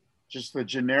 just the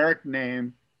generic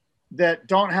name, that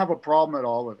don't have a problem at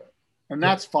all with it. And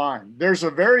that's fine. There's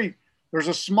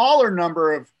a smaller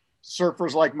number of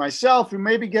surfers like myself who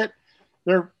maybe get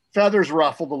their feathers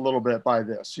ruffled a little bit by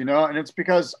this, and it's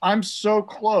because I'm so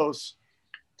close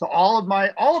to all of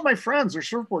my friends are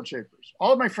surfboard shapers.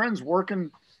 All of my friends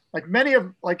working,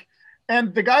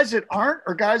 and the guys that aren't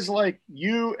are guys like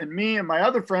you and me and my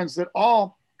other friends that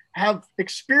all have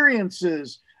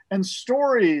experiences and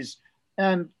stories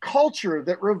and culture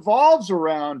that revolves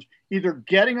around either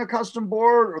getting a custom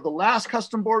board or the last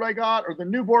custom board I got or the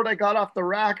new board I got off the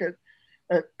rack at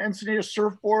Encinita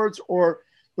Surfboards or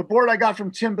the board I got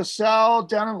from Tim Bissell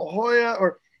down in La Jolla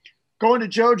or going to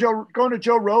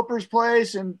Joe Roper's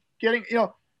place and getting,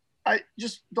 the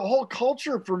whole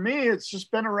culture for me, it's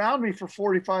just been around me for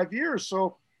 45 years.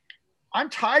 So I'm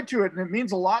tied to it and it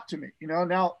means a lot to me.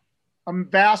 Now a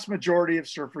vast majority of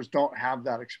surfers don't have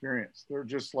that experience. They're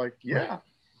just like, yeah,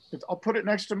 I'll put it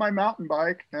next to my mountain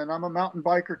bike and I'm a mountain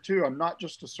biker too. I'm not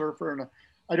just a surfer and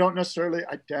I don't necessarily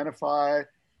identify,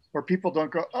 or people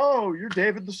don't go, oh, you're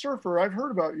David the surfer. I've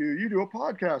heard about you. You do a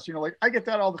podcast, I get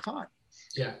that all the time.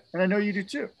 Yeah. And I know you do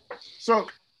too. So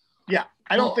yeah,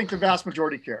 I don't think the vast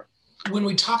majority care. When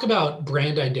we talk about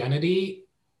brand identity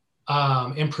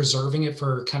and preserving it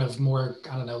for kind of more,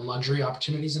 luxury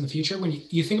opportunities in the future, when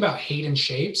you think about Hayden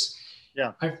Shapes,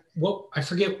 yeah, I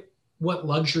forget what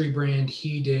luxury brand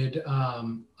he did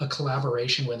a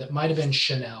collaboration with. It might've been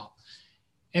Chanel.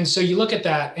 And so you look at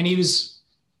that and he was,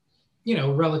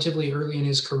 relatively early in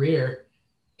his career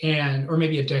or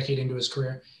maybe a decade into his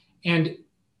career. And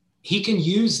he can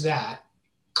use that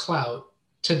clout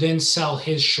to then sell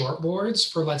his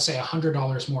shortboards for, let's say,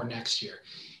 $100 more next year.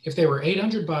 If they were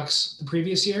 $800 the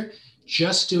previous year,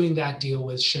 just doing that deal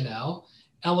with Chanel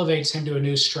elevates him to a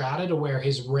new strata to where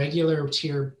his regular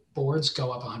tier boards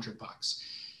go up $100.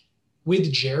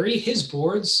 With Jerry, his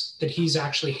boards that he's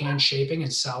actually hand shaping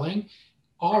and selling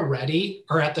already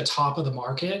are at the top of the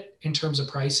market in terms of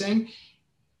pricing.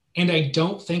 And I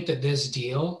don't think that this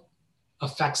deal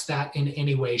affects that in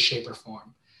any way, shape, or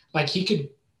form. Like he could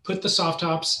put the soft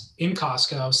tops in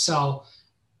Costco, sell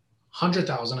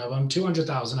 100,000 of them,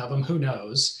 200,000 of them, who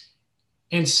knows,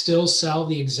 and still sell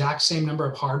the exact same number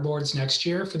of hardboards next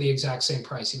year for the exact same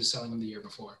price he was selling them the year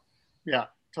before. Yeah,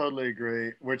 totally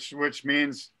agree. Which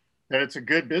means that it's a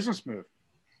good business move.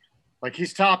 Like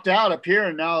he's topped out up here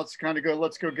and now it's kind of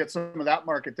let's go get some of that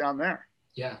market down there.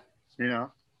 Yeah.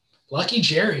 Lucky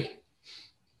Jerry.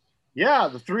 Yeah,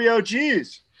 the 3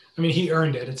 OGs. I mean, he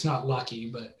earned it. It's not lucky,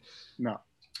 but no.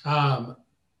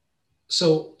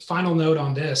 So final note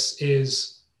on this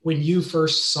is when you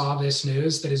first saw this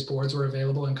news that his boards were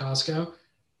available in Costco,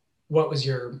 what was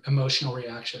your emotional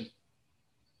reaction?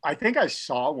 I think I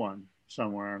saw one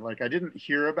somewhere. Like I didn't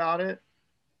hear about it.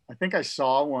 I think I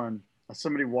saw one,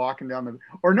 somebody walking down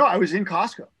I was in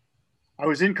Costco.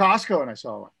 And I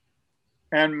saw one.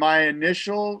 And my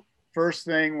initial first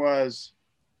thing was,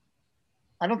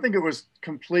 I don't think it was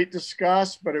complete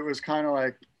disgust, but it was kind of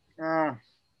like, all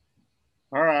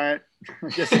right. I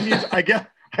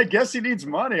guess he needs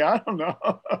money. I don't know.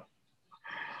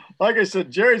 Like I said,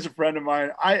 Jerry's a friend of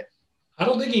mine. I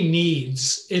don't think he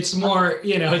needs. It's more,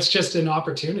 it's just an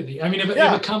opportunity. I mean, if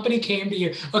a company came to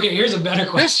you, okay, here's a better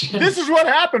question. This is what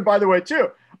happened, by the way, too.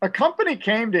 A company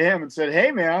came to him and said, hey,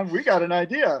 man, we got an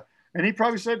idea. And he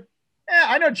probably said,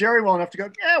 I know Jerry well enough to go,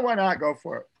 why not go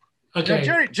for it?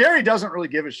 Okay. Jerry doesn't really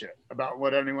give a shit about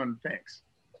what anyone thinks.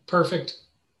 Perfect.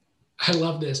 I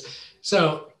love this.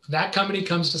 So that company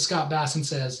comes to Scott Bass and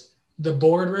says, the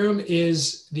boardroom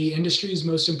is the industry's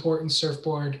most important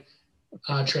surfboard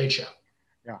trade show.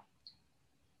 Yeah.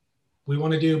 We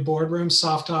want to do boardroom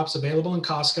soft tops available in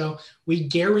Costco. We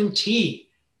guarantee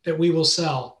that we will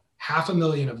sell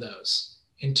 500,000 of those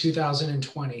in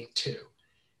 2022.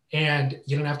 And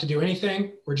you don't have to do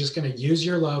anything. We're just going to use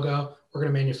your logo. We're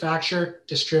going to manufacture,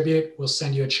 distribute. We'll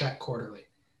send you a check quarterly.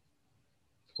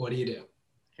 What do you do?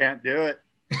 Can't do it.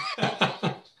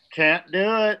 Can't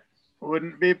do it.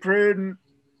 Wouldn't be prudent.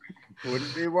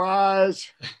 Wouldn't be wise.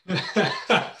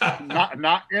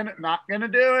 not gonna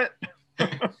do it.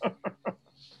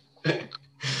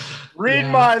 Read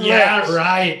my lips. Yeah,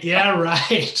 right. Yeah,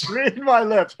 right. Read my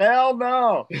lips. Hell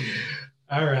no.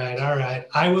 All right.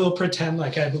 I will pretend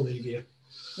like I believe you.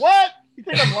 What? You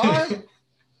think I'm lying?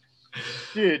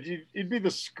 Dude, you'd be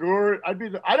the scorer.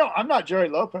 I'm not Jerry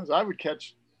Lopez. I would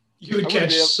catch. You would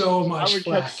catch so much. I would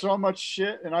catch so much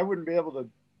shit, and I wouldn't be able to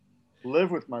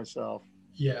live with myself.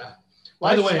 Yeah.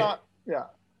 By the way, yeah.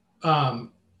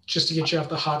 Just to get you off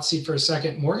the hot seat for a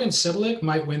second, Morgan Sibilik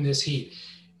might win this heat.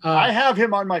 I have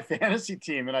him on my fantasy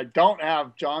team, and I don't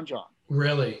have John.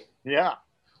 Really? Yeah.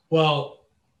 Well,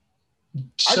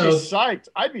 I'd be psyched.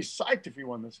 I'd be psyched if he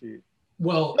won this heat.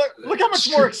 Well, look how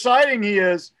much more exciting he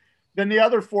is than the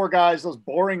other four guys, those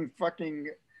boring fucking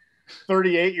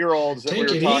 38-year-olds.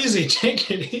 Take it easy.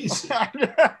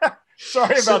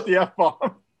 Sorry about the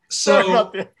F-bomb.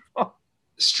 So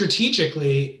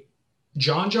strategically,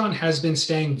 John has been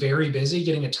staying very busy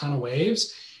getting a ton of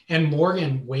waves, and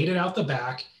Morgan waited out the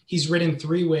back. He's ridden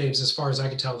 3 waves as far as I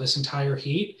could tell this entire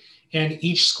heat, and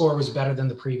each score was better than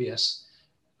the previous.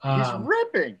 He's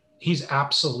ripping. He's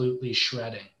absolutely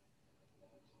shredding.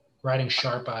 Riding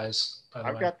sharp eyes, by the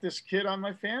way. I've got this kid on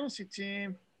my fantasy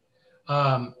team.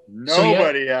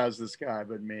 Nobody has this guy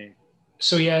but me.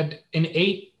 So he had an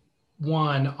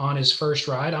 8-1 on his first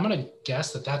ride. I'm going to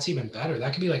guess that that's even better.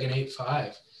 That could be like an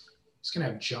 8-5. He's going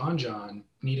to have John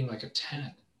needing like a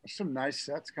 10. There's some nice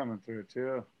sets coming through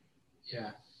too.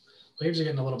 Yeah. Waves are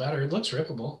getting a little better. It looks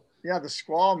rippable. Yeah, the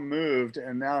squall moved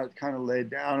and now it kind of laid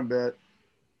down a bit.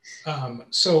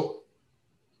 So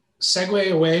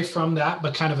segue away from that,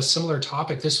 but kind of a similar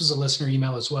topic. This was a listener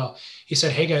email as well. He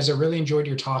said, hey guys, I really enjoyed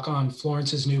your talk on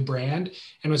Florence's new brand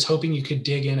and was hoping you could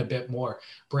dig in a bit more.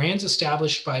 Brands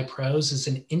established by pros is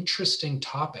an interesting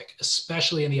topic,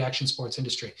 especially in the action sports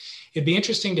industry. It'd be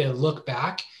interesting to look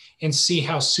back and see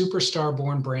how superstar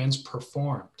born brands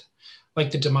performed,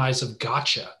 like the demise of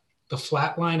Gotcha, the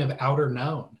flatline of Outer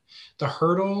Known. The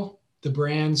hurdle the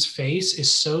brands face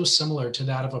is so similar to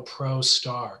that of a pro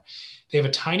star. They have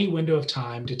a tiny window of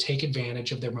time to take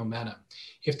advantage of their momentum.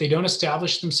 If they don't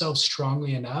establish themselves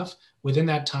strongly enough within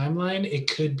that timeline, it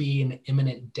could be an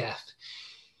imminent death.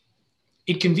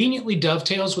 It conveniently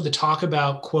dovetails with the talk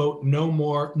about, quote, no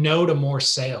to more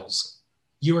sales.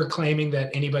 You were claiming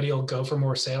that anybody will go for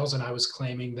more sales, and I was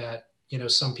claiming that,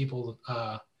 some people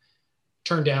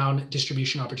turn down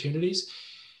distribution opportunities.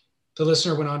 The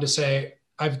listener went on to say,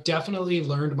 I've definitely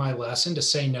learned my lesson to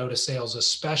say no to sales,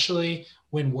 especially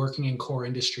when working in core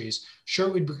industries. Sure,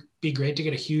 it would be great to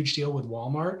get a huge deal with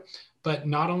Walmart, but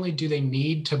not only do they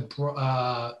need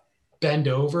to bend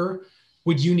over,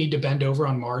 would you need to bend over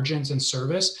on margins and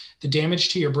service? The damage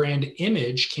to your brand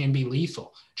image can be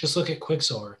lethal. Just look at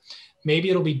Quicksilver.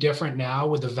 Maybe it'll be different now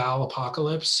with the Val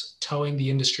Apocalypse towing the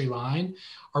industry line.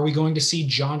 Are we going to see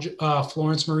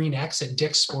Florence Marine X at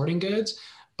Dick's Sporting Goods?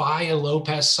 Buy a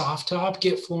Lopez soft top,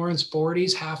 get Florence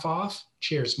boardies half off?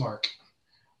 Cheers, Mark.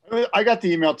 I got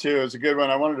the email too. It was a good one.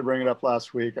 I wanted to bring it up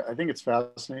last week. I think it's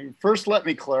fascinating. First, let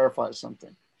me clarify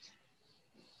something.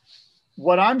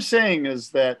 What I'm saying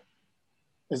is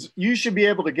you should be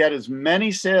able to get as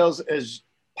many sales as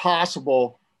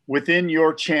possible within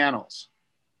your channels,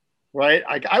 right?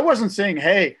 I wasn't saying,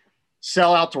 hey,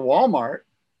 sell out to Walmart.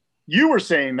 You were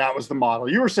saying that was the model.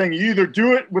 You were saying you either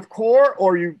do it with core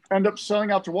or you end up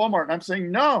selling out to Walmart. And I'm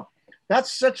saying, no,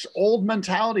 that's such old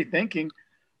mentality thinking.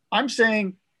 I'm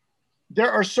saying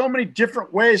there are so many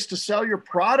different ways to sell your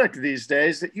product these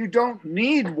days that you don't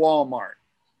need Walmart.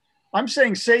 I'm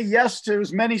saying say yes to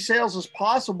as many sales as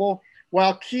possible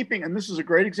while keeping, and this is a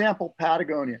great example,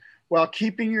 Patagonia, while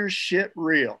keeping your shit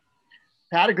real.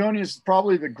 Patagonia is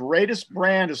probably the greatest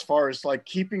brand as far as like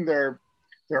keeping their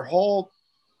whole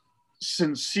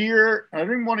sincere, I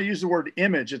don't even want to use the word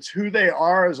image, it's who they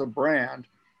are as a brand,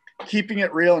 keeping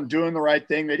it real and doing the right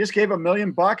thing. They just gave $1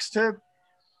 million to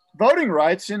voting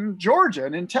rights in Georgia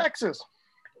and in Texas.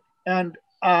 And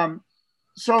and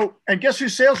guess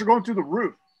whose sales are going through the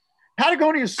roof?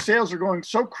 Patagonia's sales are going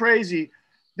so crazy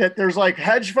that there's like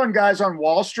hedge fund guys on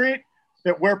Wall Street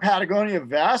that wear Patagonia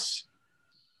vests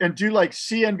and do like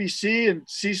CNBC and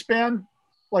C-SPAN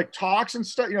like talks and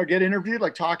stuff, get interviewed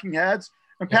like talking heads.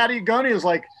 And Patagonia is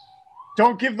like,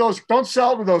 don't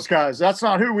sell to those guys. That's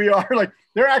not who we are. Like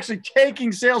they're actually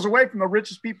taking sales away from the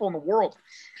richest people in the world.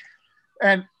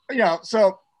 And,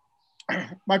 so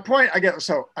my point, I've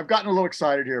gotten a little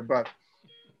excited here, but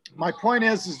my point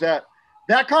is that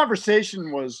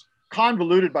conversation was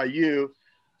convoluted by you.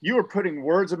 You were putting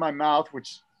words in my mouth,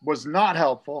 which was not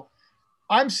helpful.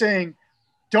 I'm saying,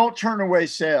 don't turn away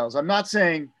sales. I'm not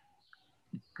saying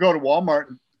go to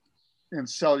Walmart and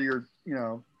sell your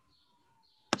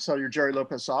Jerry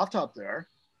Lopez soft top there.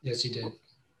 Yes, you did.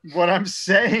 What I'm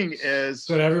saying is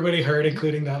what everybody heard,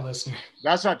 including that listener.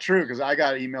 That's not true, because I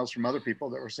got emails from other people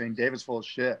that were saying David's full of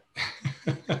shit.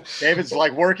 David's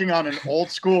like working on an old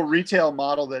school retail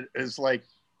model that is like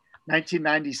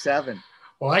 1997.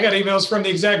 Well, I got emails from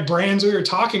the exact brands we were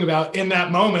talking about in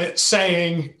that moment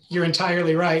saying you're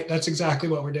entirely right. That's exactly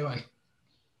what we're doing.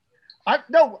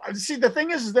 See, the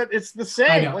thing is that it's the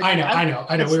same. I know.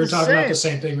 We were talking about the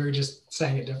same thing. We were just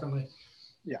saying it differently.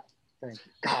 Yeah. Thank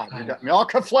you. God, you got me all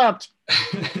kaflumped.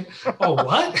 Oh,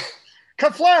 what?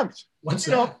 Kaflumped. What's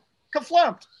that?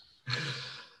 Kaflumped.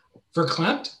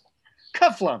 Verklempt?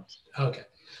 Kaflumped. Okay.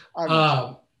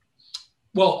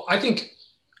 Well, I think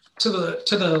to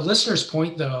the listener's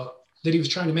point, though, that he was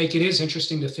trying to make, it is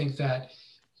interesting to think that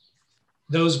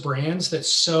those brands that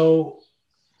so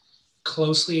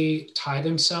closely tie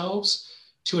themselves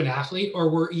to an athlete or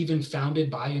were even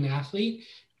founded by an athlete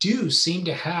do seem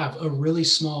to have a really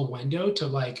small window to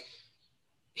like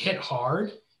hit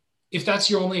hard. If that's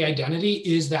your only identity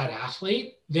is that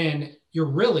athlete, then you're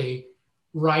really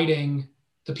riding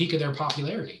the peak of their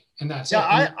popularity. And that's it.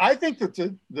 I think that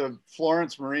the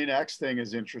Florence Marine X thing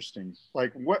is interesting.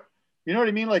 Like what, you know what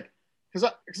I mean? Like,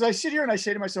 because I sit here and I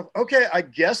say to myself, okay, I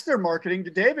guess they're marketing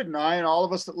to David and I and all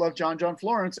of us that love John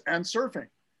Florence and surfing.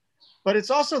 But it's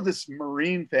also this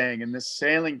marine thing and this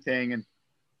sailing thing.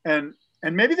 And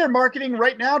maybe they're marketing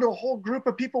right now to a whole group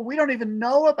of people we don't even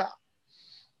know about.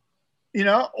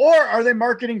 Or are they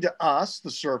marketing to us, the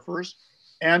surfers,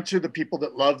 and to the people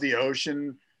that love the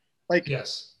ocean? Like,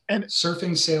 yes. And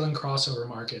surfing, sailing, crossover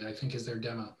market, I think, is their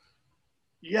demo.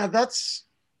 Yeah,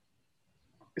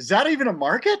 is that even a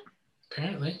market?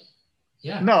 Apparently.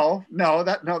 Yeah. No,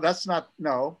 that's not.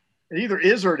 No, it either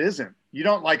is or it isn't. You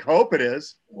don't hope it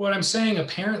is. What I'm saying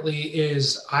apparently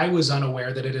is I was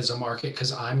unaware that it is a market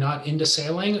because I'm not into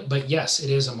sailing, but yes, it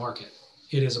is a market.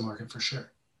 It is a market for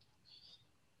sure.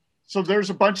 So there's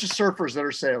a bunch of surfers that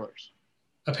are sailors.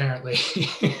 Apparently.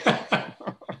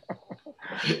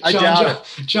 I doubt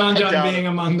it. John being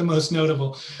among the most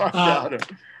notable. I doubt it.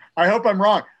 I hope I'm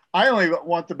wrong. I only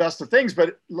want the best of things,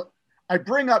 but I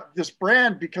bring up this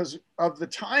brand because of the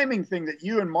timing thing that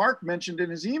you and Mark mentioned in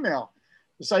his email.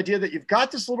 This idea that you've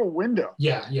got this little window.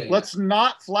 Yeah. Let's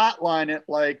not flatline it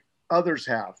like others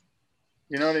have.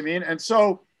 You know what I mean? And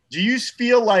so do you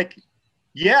feel like,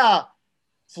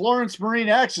 Florence Marine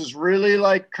X is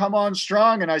really come on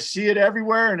strong and I see it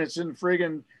everywhere and it's in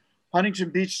friggin' Huntington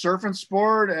Beach Surf and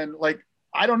Sport and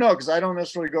I don't know, because I don't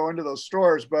necessarily go into those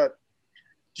stores, but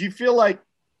do you feel like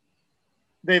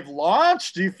they've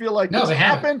launched? Do you feel like no, it's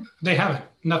happened? They haven't.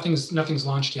 Nothing's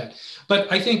launched yet.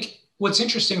 But I think what's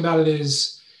interesting about it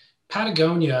is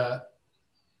Patagonia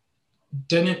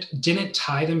didn't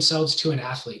tie themselves to an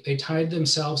athlete. They tied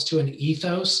themselves to an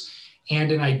ethos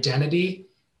and an identity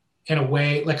in a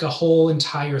way, like a whole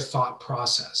entire thought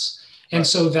process. And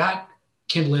so that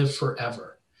can live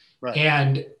forever. Right.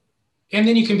 And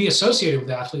then you can be associated with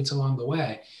athletes along the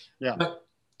way. Yeah. But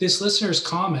this listener's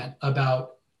comment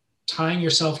about tying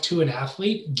yourself to an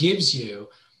athlete gives you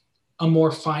a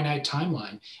more finite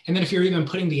timeline. And then if you're even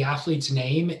putting the athlete's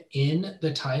name in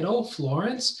the title,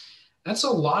 Florence, that's a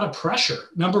lot of pressure.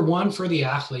 Number one, for the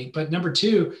athlete, but number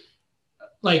two,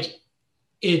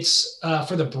 it's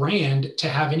for the brand to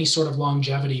have any sort of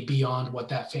longevity beyond what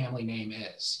that family name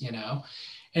is,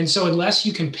 And so unless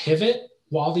you can pivot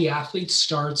while the athlete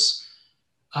starts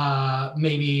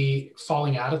maybe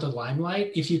falling out of the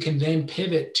limelight, if you can then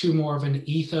pivot to more of an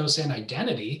ethos and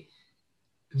identity,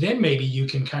 then maybe you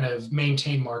can kind of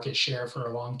maintain market share for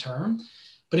a long term.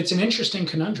 But it's an interesting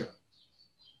conundrum.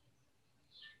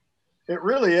 It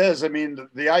really is. I mean,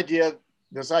 this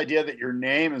idea that your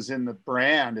name is in the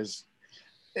brand is,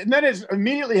 and then it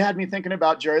immediately had me thinking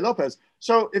about Gerry Lopez.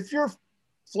 So if you're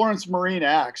Florence Marine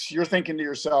X, you're thinking to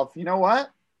yourself, you know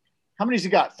what? How many's he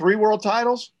got? 3 world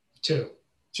titles? 2.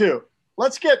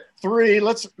 Let's get 3.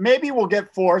 Maybe we'll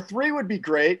get 4. 3 would be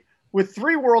great. With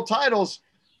 3 world titles,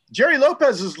 Gerry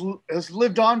Lopez has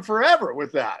lived on forever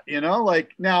with that,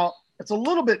 like now it's a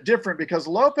little bit different because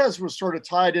Lopez was sort of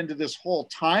tied into this whole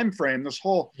time frame,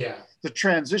 the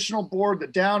transitional board, the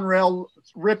down rail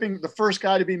ripping, the first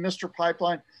guy to be Mr.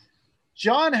 Pipeline.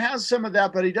 John has some of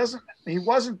that, but he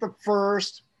wasn't the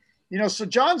first, so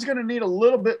John's going to need a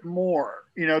little bit more,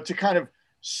 to kind of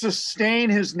sustain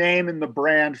his name in the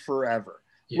brand forever.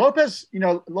 Yeah.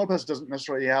 Lopez doesn't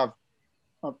necessarily have,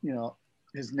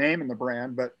 his name in the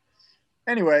brand, but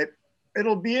anyway,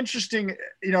 it'll be interesting,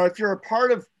 if you're a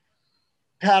part of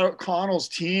Pat O'Connell's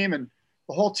team and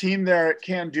the whole team there at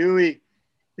Kandui,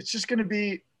 it's just going to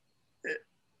be,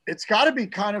 it's got to be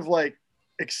kind of like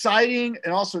exciting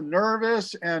and also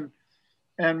nervous. And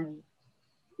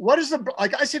what is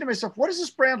I say to myself, what does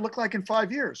this brand look like in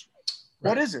 5 years? Right.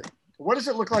 What is it? What does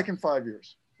it look like in 5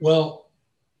 years? Well,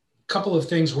 a couple of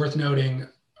things worth noting.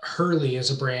 Hurley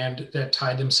is a brand that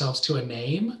tied themselves to a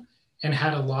name and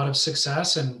had a lot of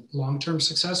success and long-term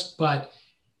success, but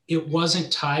it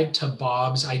wasn't tied to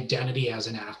Bob's identity as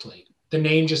an athlete. The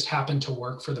name just happened to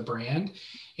work for the brand.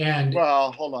 And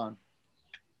well, hold on.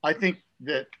 I think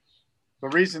that the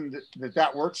reason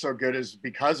that worked so good is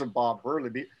because of Bob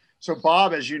Hurley. So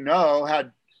Bob, as you know,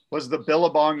 was the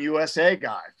Billabong USA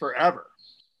guy forever,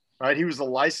 right? He was the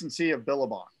licensee of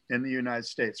Billabong in the United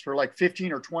States for like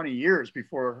 15 or 20 years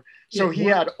before. So he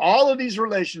had all of these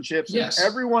relationships. Yes. And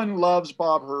everyone loves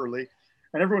Bob Hurley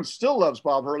and everyone still loves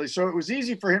Bob Hurley. So it was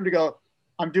easy for him to go,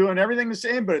 I'm doing everything the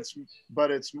same, but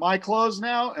it's my clothes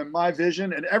now and my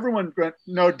vision, and everyone,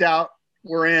 no doubt,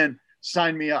 we're in,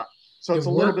 sign me up. So it's a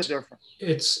little bit different.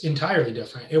 It's entirely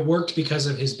different. It worked because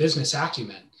of his business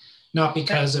acumen, not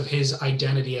because of his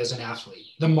identity as an athlete.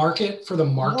 The market for the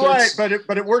markets. Right,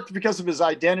 but it worked because of his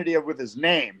identity with his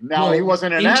name. Now he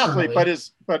wasn't an athlete,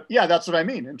 but yeah, that's what I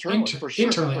mean. Internally, for sure.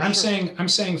 Internally, for I'm sure.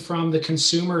 saying from the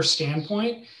consumer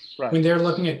standpoint, right. When they're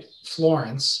looking at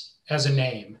Florence as a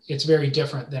name, it's very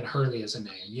different than Hurley as a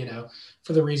name,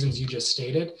 for the reasons you just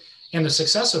stated. And the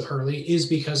success of Hurley is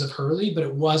because of Hurley, but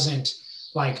it wasn't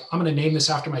like, I'm going to name this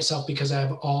after myself because I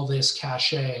have all this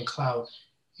cachet and clout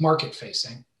market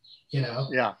facing,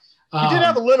 Yeah. He did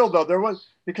have a little though.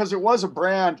 Because it was a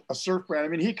brand, a surf brand. I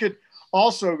mean, he could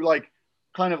also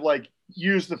kind of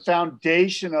use the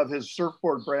foundation of his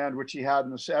surfboard brand, which he had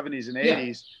in the 70s and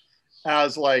 80s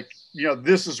as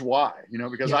this is why,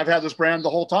 because I've had this brand the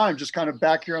whole time, just kind of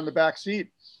back here on the back seat.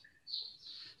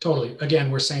 Totally. Again,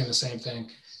 we're saying the same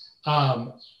thing.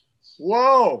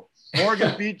 Whoa.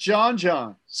 Morgan beat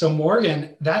John. So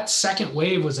Morgan, that second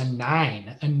wave was a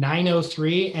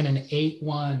 903 and an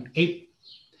 818.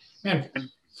 Man,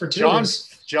 for two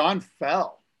John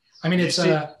fell. I mean,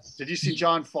 did you see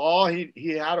John fall?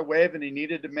 He had a wave and he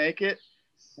needed to make it,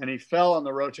 and he fell on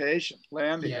the rotation,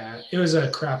 landing. Yeah, it was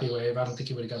a crappy wave. I don't think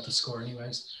he would have got the score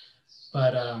anyways.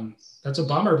 But that's a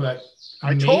bummer. But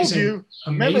amazing, I told you.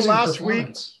 Remember last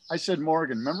week? I said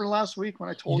Morgan. Remember last week when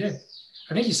I told you?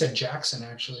 I think you said Jackson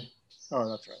actually. Oh,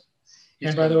 that's right.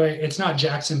 And by the way, it's not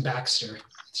Jackson Baxter.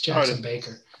 It's Jackson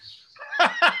Baker.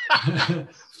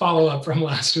 Follow up from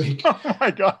last week. Oh my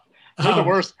God. You're the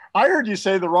worst. I heard you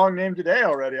say the wrong name today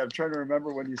already. I'm trying to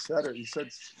remember when you said it. You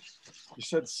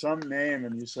said some name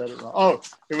and you said it wrong. Oh,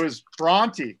 it was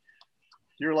Bronte.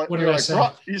 What did I say?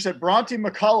 You said Bronte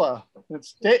McCullough.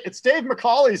 It's Dave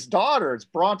McCauley's daughter. It's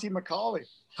Bronte McCauley.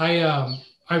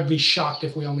 I'd be shocked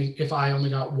if I only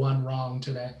got one wrong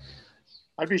today.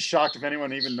 I'd be shocked if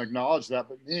anyone even acknowledged that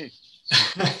but me.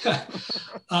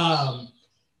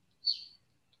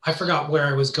 I forgot where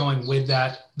I was going with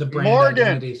that, the brand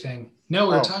identity thing. No,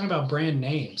 we're talking about brand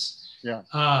names. Yeah.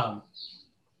 I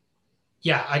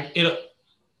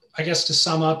guess to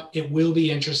sum up, it will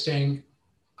be interesting.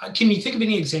 Can you think of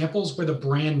any examples where the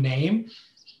brand name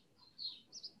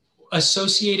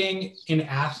associating an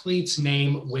athlete's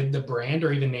name with the brand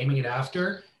or even naming it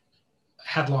after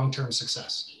had long-term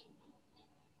success?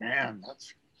 Man,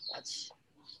 that's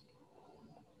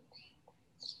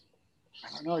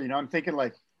I don't know. I'm thinking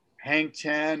like Hang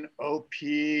 10, OP,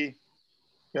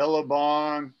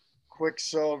 Billabong,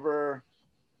 Quicksilver.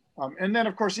 And then,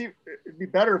 of course, it'd be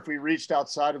better if we reached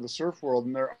outside of the surf world.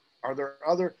 And are there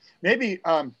other, maybe,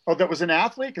 that was an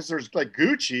athlete? Because there's like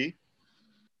Gucci.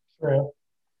 True.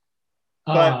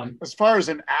 But as far as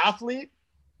an athlete,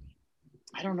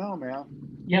 I don't know, man.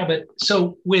 Yeah, but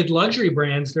so with luxury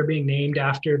brands, they're being named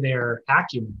after their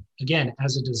acumen, again,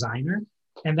 as a designer,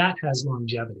 and that has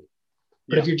longevity.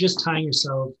 But if you're just tying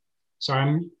yourself, sorry,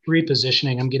 I'm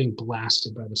repositioning. I'm getting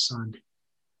blasted by the sun.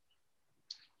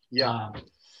 Yeah.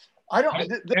 I don't.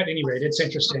 At any rate, it's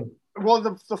interesting. Well,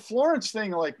 the Florence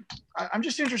thing, like, I'm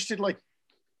just interested, like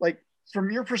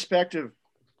from your perspective,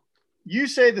 you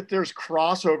say that there's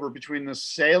crossover between the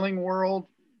sailing world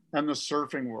and the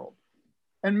surfing world.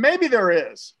 And maybe there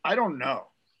is, I don't know.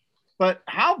 But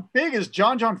how big is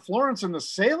John Florence in the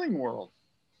sailing world?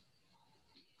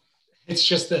 It's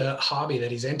just the hobby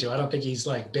that he's into. I don't think he's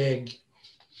like big.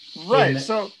 Right.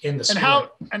 In the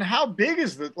sport. How big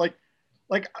is the, like,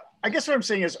 I guess what I'm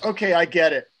saying is, okay, I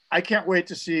get it. I can't wait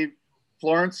to see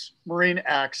Florence Marine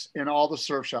X in all the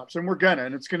surf shops. And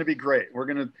it's going to be great.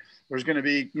 There's going to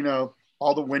be,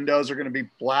 all the windows are going to be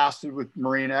blasted with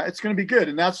Marine X. It's going to be good.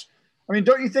 And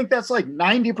don't you think that's like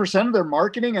 90% of their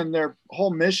marketing and their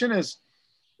whole mission is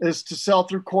to sell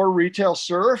through core retail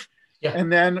surf? Yeah.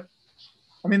 And then,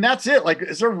 that's it. Like,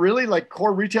 is there really like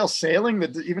core retail sailing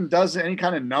that even does any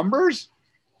kind of numbers?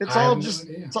 It's all just,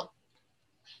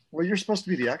 well, you're supposed to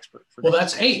be the expert. Well,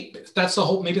 that's maybe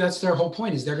that's their whole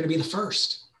point, is they're going to be the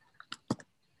first.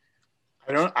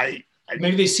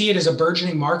 Maybe they see it as a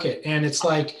burgeoning market, and it's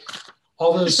like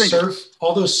all those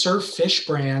surf fish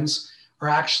brands are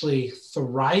actually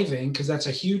thriving because that's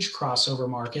a huge crossover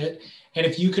market. And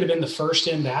if you could have been the first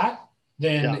in that,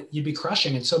 then you'd be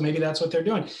crushing. And so maybe that's what they're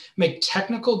doing. Make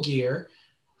technical gear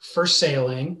for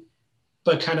sailing,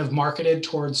 but kind of marketed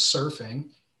towards surfing,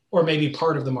 or maybe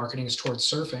part of the marketing is towards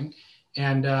surfing,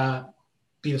 and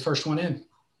be the first one in,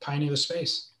 pioneer the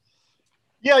space.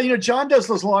 Yeah, John does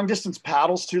those long distance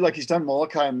paddles too. Like, he's done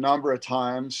Molokai a number of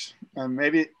times, and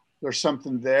maybe there's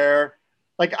something there.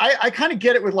 Like, I kind of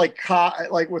get it with like Kai,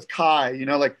 like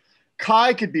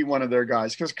Kai could be one of their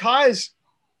guys, because Kai's,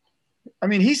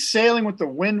 he's sailing with the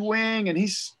Wind Wing, and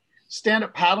he's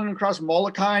stand-up paddling across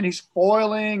Molokai, and he's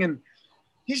foiling, and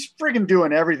he's friggin'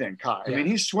 doing everything, Kai. Yeah.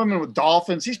 He's swimming with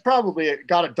dolphins. He's probably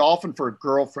got a dolphin for a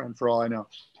girlfriend, for all I know.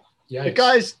 Yeah.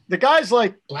 The guy's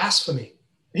like blasphemy.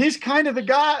 He's kind of the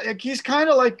guy. Like, he's kind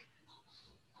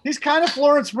of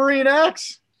Florence Marine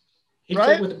X,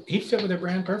 right? He'd fit with their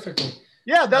brand perfectly.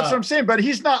 Yeah, that's what I'm saying. But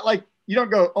he's not like, you don't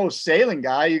go, oh, sailing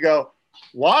guy. You go,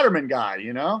 waterman guy.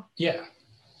 Yeah.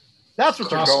 That's what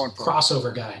they're going for.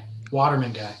 Crossover guy,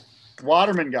 waterman guy.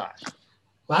 Waterman guy.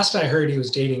 Last I heard, he was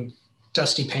dating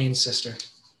Dusty Payne's sister.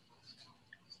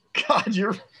 God,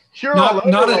 you're not,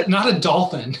 all over. Not a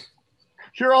dolphin.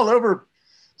 You're all over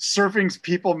Surfing's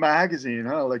People magazine,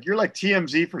 huh? Like, you're like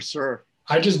TMZ for surf.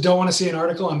 I just don't want to see an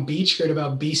article on Beach Grit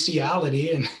about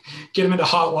bestiality and get him into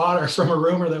hot water from a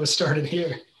rumor that was started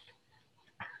here.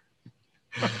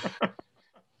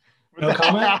 No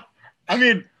comment?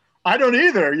 I don't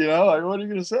either, what are you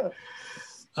going to say?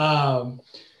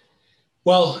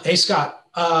 Well, hey, Scott,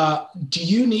 do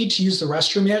you need to use the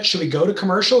restroom yet? Should we go to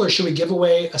commercial, or should we give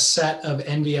away a set of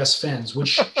NVS fins?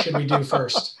 Which should we do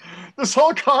first? This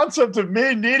whole concept of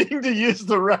me needing to use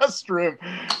the restroom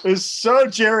is so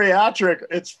geriatric.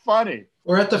 It's funny.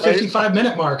 We're at the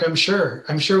 55-minute mark, I'm sure.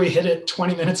 I'm sure we hit it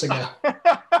 20 minutes ago.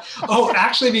 Oh,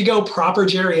 actually, if you go proper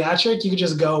geriatric, you can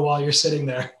just go while you're sitting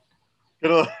there.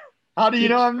 How do you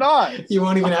know I'm not? You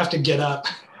won't even have to get up.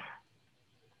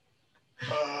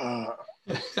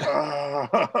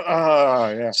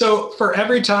 Yeah. So for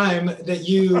every time that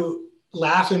you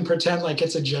laugh and pretend like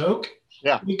it's a joke,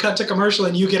 we cut to commercial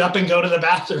and you get up and go to the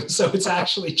bathroom. So it's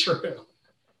actually true.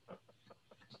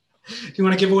 Do you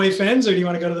want to give away fins, or do you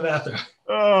want to go to the bathroom?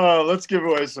 Oh, let's give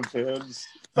away some fins.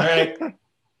 All right.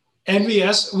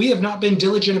 NVS, we have not been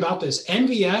diligent about this.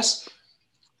 NVS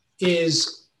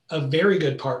is a very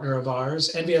good partner of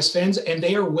ours, NVS Fins, and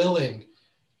they are willing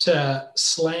to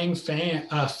slang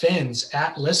fins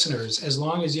at listeners as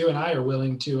long as you and I are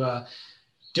willing to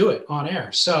do it on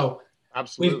air. So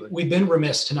absolutely, we've been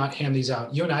remiss to not hand these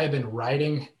out. You and I have been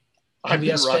writing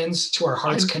NVS fins to our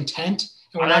heart's content,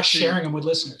 and we're not sharing them with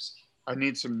listeners. I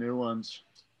need some new ones.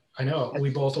 I know. We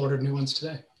both ordered new ones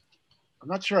today. I'm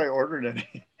not sure I ordered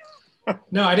any.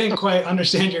 No, I didn't quite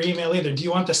understand your email either. Do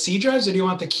you want the C drives or do you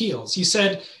want the keels? You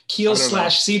said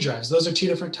keels/C drives. Those are two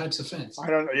different types of fins. I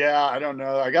don't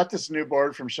know. I got this new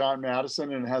board from Sean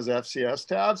Madison, and it has FCS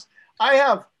tabs. I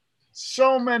have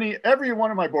so many. Every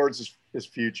one of my boards is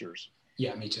futures.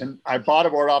 Yeah, me too. And I bought a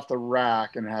board off the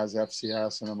rack and it has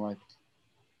FCS, and I'm like,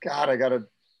 God, I gotta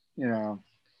you know.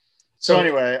 So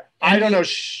anyway, I don't know.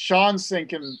 Sean's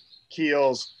thinking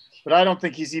keels, but I don't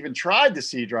think he's even tried the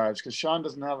C drives because Sean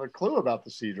doesn't have a clue about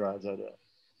the C drives I do.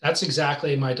 That's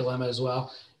exactly my dilemma as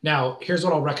well. Now, here's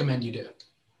what I'll recommend you do.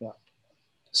 Yeah.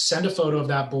 Send a photo of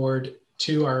that board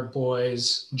to our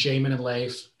boys, Jamin and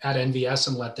Leif at NVS,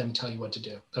 and let them tell you what to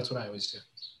do. That's what I always do.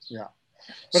 Yeah.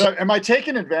 But am I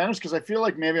taking advantage? Because I feel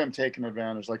like maybe I'm taking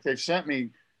advantage. Like they've sent me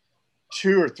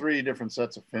 2 or 3 different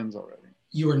sets of fins already.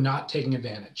 You are not taking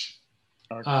advantage.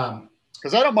 Okay.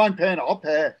 Because I don't mind paying. I'll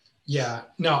pay. Yeah.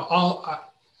 No,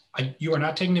 you are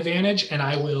not taking advantage, and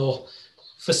I will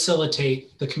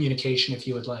facilitate the communication if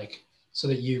you would like, so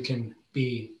that you can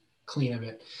be clean of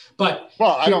it. But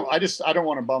I don't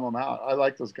want to bum them out. I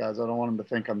like those guys. I don't want them to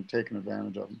think I'm taking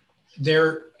advantage of them.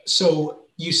 So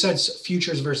you said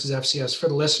futures versus FCS. For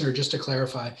the listener, just to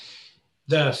clarify,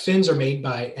 the fins are made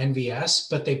by NVS,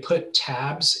 but they put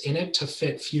tabs in it to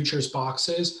fit futures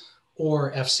boxes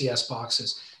or FCS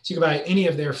boxes. So you can buy any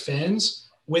of their fins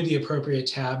with the appropriate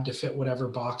tab to fit whatever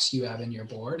box you have in your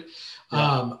board.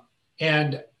 Yeah.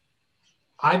 And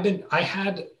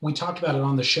we talked about it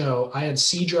on the show. I had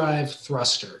C drive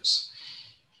thrusters,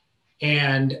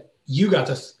 and you got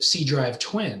the C drive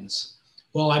twins.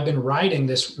 Well, I've been riding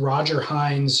this Roger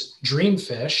Hines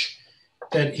Dreamfish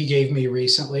that he gave me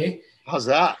recently. How's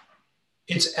that?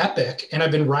 It's epic. And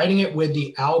I've been riding it with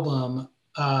the Album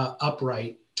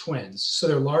upright twins. So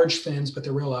they're large fins, but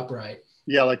they're real upright.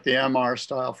 Yeah, like the MR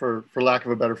style, for lack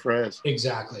of a better phrase.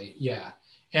 Exactly. Yeah.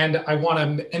 And I want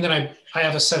to, and then I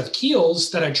have a set of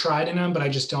keels that I tried in them, but I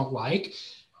just don't like.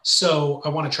 So I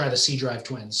want to try the C drive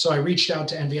twins. So I reached out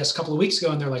to NVS a couple of weeks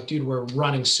ago, and they're like, dude, we're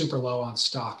running super low on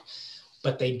stock,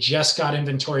 but they just got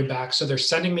inventory back. So they're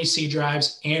sending me C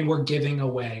drives, and we're giving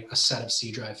away a set of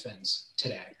C drive fins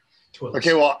today.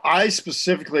 Okay. Well, I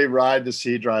specifically ride the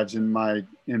C drives in my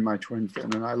twin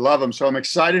fin, and I love them. So I'm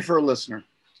excited for a listener.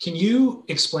 Can you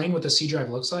explain what the C drive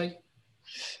looks like?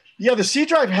 Yeah, the C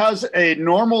drive has a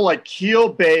normal like keel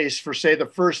base for say the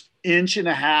first 1.5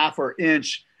 inches or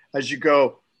inch as you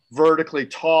go vertically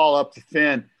tall up the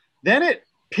fin. Then it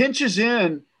pinches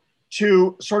in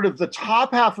to sort of the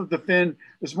top half of the fin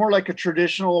is more like a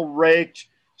traditional raked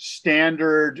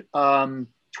standard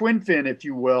twin fin, if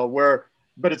you will,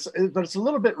 but it's a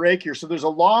little bit rakier. So there's a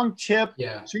long tip.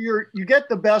 Yeah. So you get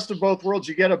the best of both worlds.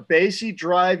 You get a bassy,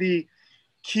 drivey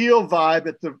keel vibe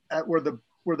at where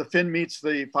the fin meets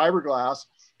the fiberglass.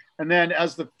 And then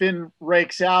as the fin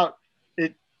rakes out,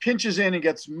 it pinches in and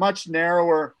gets much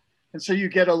narrower. And so you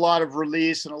get a lot of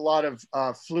release and a lot of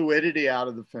fluidity out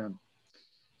of the fin.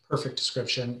 Perfect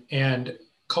description. And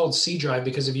called C drive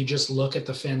because if you just look at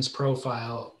the fin's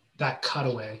profile, that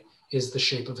cutaway is the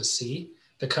shape of a C,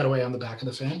 the cutaway on the back of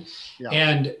the fin. Yeah.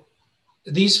 And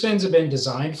these fins have been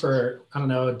designed for, I don't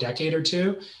know, a decade or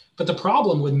two. But the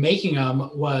problem with making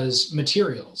them was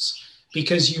materials,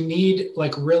 because you need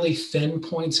like really thin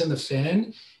points in the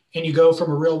fin, and you go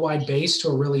from a real wide base to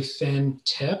a really thin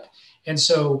tip. And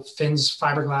so fins,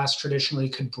 fiberglass traditionally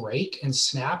could break and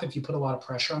snap if you put a lot of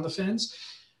pressure on the fins.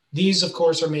 These, of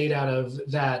course, are made out of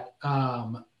that,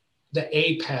 the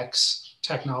Apex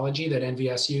technology that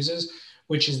NVS uses,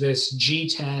 which is this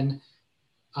G10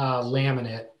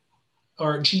 laminate,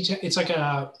 or G10, it's like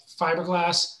a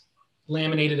fiberglass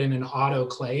laminated in an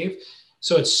autoclave.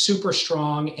 So it's super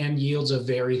strong and yields a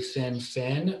very thin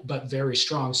fin, but very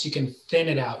strong. So you can thin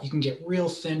it out. You can get real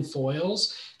thin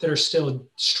foils that are still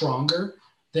stronger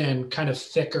than kind of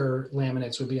thicker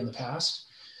laminates would be in the past.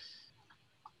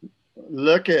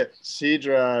 Look at C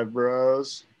drive,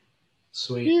 bros.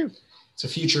 Sweet. Phew. It's a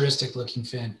futuristic looking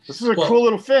fin. This is a cool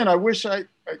little fin. I wish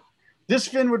this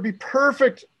fin would be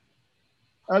perfect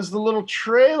as the little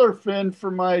trailer fin for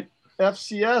my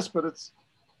FCS, but it's,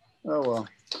 oh well.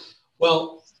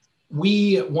 Well,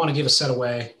 we want to give a set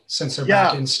away since they're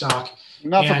back in stock.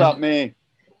 Enough about me.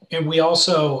 And we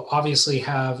also obviously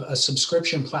have a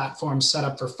subscription platform set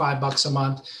up for $5 a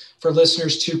month for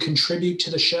listeners to contribute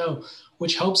to the show,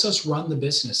 which helps us run the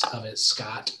business of it,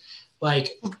 Scott.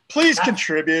 Like, please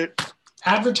contribute.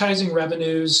 Advertising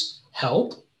revenues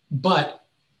help, but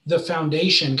the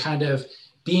foundation kind of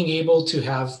being able to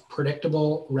have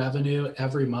predictable revenue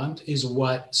every month is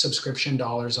what subscription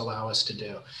dollars allow us to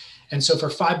do. And so for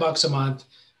 $5 a month,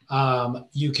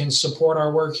 you can support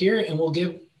our work here, and we'll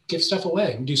give stuff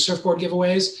away. We do surfboard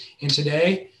giveaways. And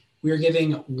today we are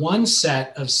giving one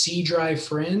set of C drive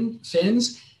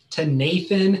fins to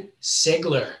Nathan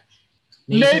Sigler.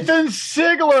 Nathan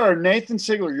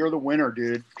Sigler, you're the winner,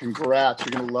 dude. Congrats.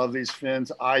 You're going to love these fins.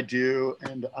 I do.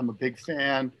 And I'm a big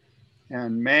fan.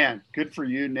 And man, good for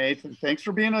you, Nathan. Thanks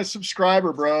for being a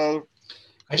subscriber, bro.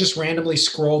 I just randomly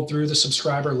scrolled through the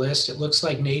subscriber list. It looks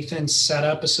like Nathan set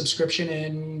up a subscription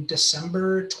in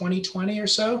December 2020 or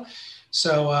so.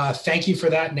 So thank you for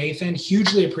that, Nathan.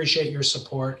 Hugely appreciate your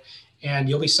support, and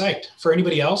you'll be psyched. For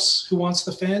anybody else who wants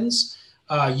the fins,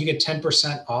 you get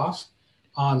 10% off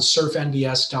on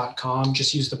surfnvs.com.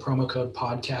 Just use the promo code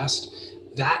podcast.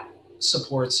 That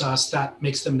supports us. That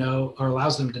makes them know, or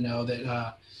allows them to know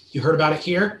that you heard about it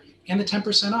here, and the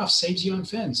 10% off saves you on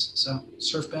fins. So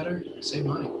surf better, save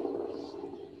money.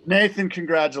 Nathan,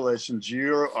 congratulations.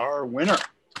 You are a winner.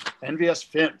 NVS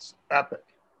fins. Epic.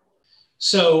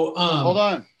 So hold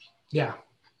on. Yeah.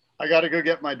 I got to go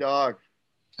get my dog.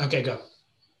 Okay, go.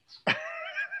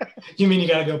 You mean you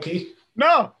got to go pee?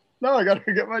 No, I got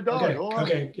to get my dog. Okay, Hold on.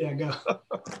 okay, yeah, go.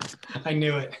 I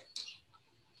knew it.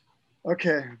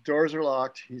 Okay, doors are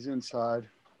locked. He's inside.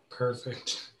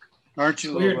 Perfect. Aren't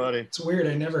you, It's weird. little buddy? It's weird.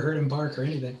 I never heard him bark or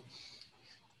anything.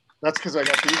 That's because I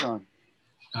got these on.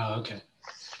 Oh, okay.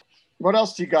 What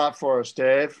else do you got for us,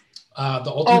 Dave?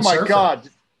 The Ultimate Oh my Surfer. God.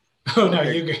 Oh no,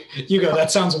 Okay. you go.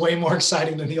 That sounds way more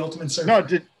exciting than the Ultimate Surfer. No,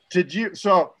 did you?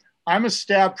 So I'm a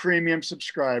Stab Premium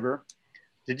subscriber.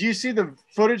 Did you see the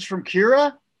footage from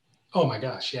Kira? Oh my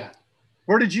gosh, yeah.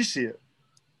 Where did you see it?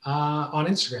 On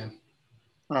Instagram.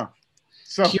 Oh,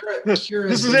 so Kira this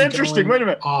has is been interesting. going Wait a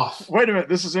minute. Off. Wait a minute.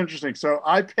 This is interesting. So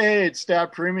I paid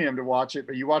Stab Premium to watch it,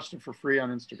 but you watched it for free on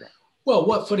Instagram. Well,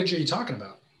 what footage are you talking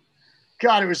about?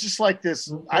 God, it was just like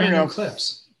this. I don't Random know.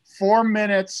 clips. 4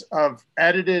 minutes of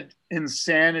edited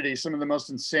insanity. Some of the most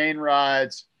insane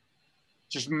rides.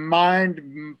 Just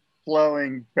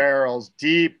mind-blowing barrels.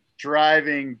 Deep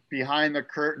driving behind the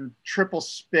curtain. Triple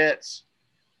spits.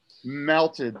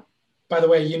 Melted. By the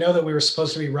way, you know that we were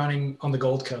supposed to be running on the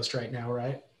Gold Coast right now,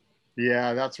 right?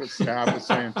 Yeah, that's what Stab was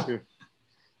saying too.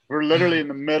 We're literally in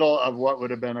the middle of what would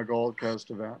have been a Gold Coast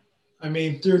event. I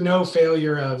mean, through no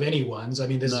failure of anyone's. I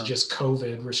mean, this No. is just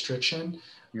COVID restriction.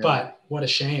 Yeah. But what a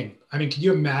shame. I mean, can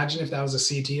you imagine if that was a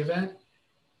CT event?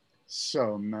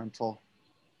 So mental.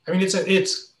 I mean, it's as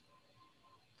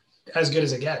good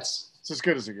as it gets. It's as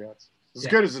good as it gets. As Yeah.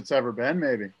 good as it's ever been,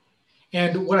 maybe.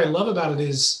 And what I love about it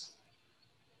is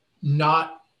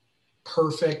not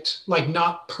perfect, like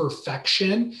not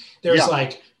perfection. There's Yeah.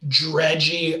 like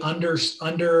dredgy under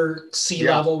sea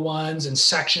Yeah. level ones and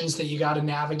sections that you got to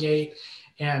navigate.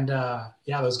 And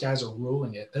yeah, those guys are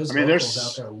ruling it. Those locals there's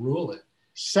out there rule it.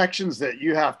 sections that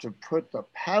you have to put the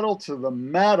pedal to the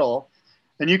metal,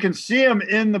 and you can see them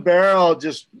in the barrel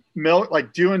just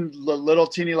like doing little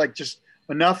teeny, like just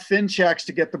enough fin checks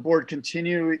to get the board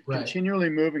continually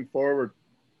moving forward.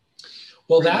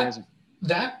 Well, Pretty amazing.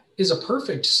 that is a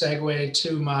perfect segue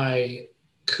to my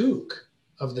kook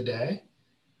of the day.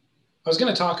 I was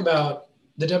going to talk about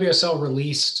the WSL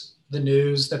released the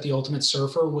news that the Ultimate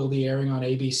Surfer will be airing on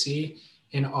ABC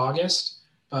in August,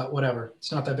 but whatever.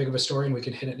 It's not that big of a story, and we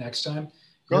can hit it next time.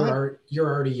 Go ahead. You're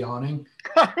already yawning.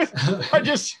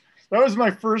 that was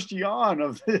my first yawn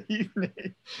of the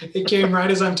evening. It came right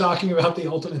as I'm talking about the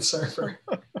Ultimate Surfer.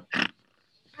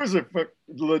 It was a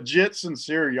legit,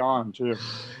 sincere yawn too.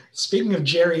 Speaking of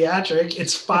geriatric,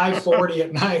 it's 5:40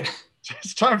 at night.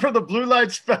 It's time for the blue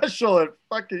light special at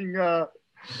fucking.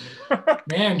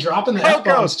 Man, dropping the Coco's.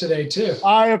 F-bombs today too.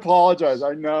 I apologize.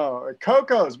 I know.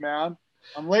 Coco's, man.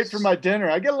 I'm late for my dinner.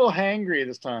 I get a little hangry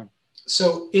this time.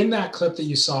 So in that clip that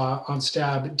you saw on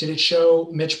Stab, did it show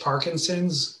Mitch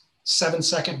Parkinson's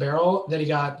 7-second barrel that he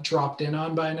got dropped in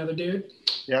on by another dude?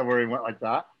 Yeah, where he went like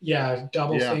that. Yeah,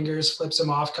 double Yeah. fingers, flips him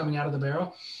off coming out of the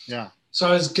barrel. Yeah. So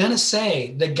I was going to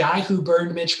say, the guy who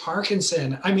burned Mitch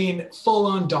Parkinson, I mean, full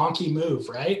on donkey move,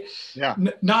 right? Yeah.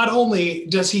 Not only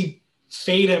does he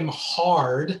fade him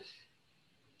hard,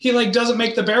 he like doesn't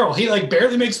make the barrel. He like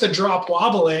barely makes the drop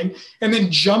wobbling and then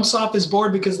jumps off his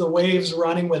board because the wave's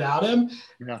running without him.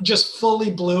 Yeah. Just fully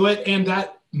blew it. And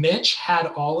that Mitch had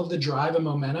all of the drive and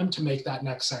momentum to make that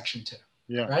next section too.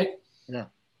 Yeah. Right? Yeah.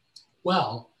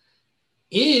 Well,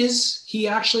 is he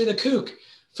actually the kook?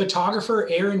 Photographer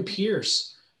Aaron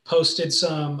Pierce posted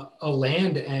a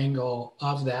land angle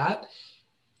of that.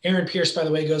 Aaron Pierce, by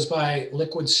the way, goes by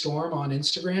Liquid Storm on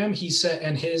Instagram. He said,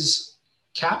 and his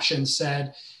caption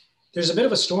said, "There's a bit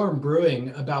of a storm brewing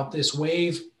about this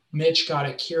wave Mitch got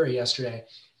at Kira yesterday.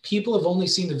 People have only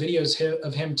seen the videos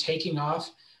of him taking off,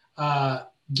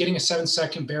 getting a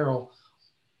 7-second barrel,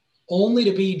 only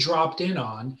to be dropped in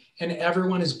on, and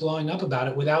everyone is blowing up about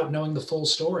it without knowing the full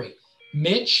story.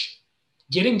 Mitch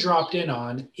getting dropped in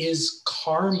on is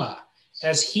karma,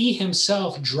 as he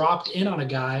himself dropped in on a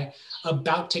guy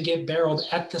about to get barreled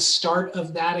at the start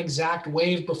of that exact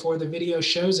wave before the video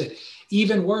shows it.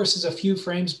 Even worse is a few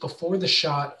frames before the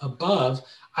shot above,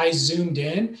 I zoomed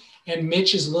in and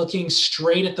Mitch is looking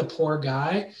straight at the poor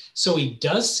guy. So he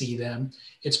does see them.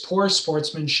 It's poor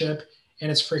sportsmanship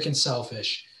and it's freaking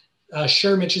selfish.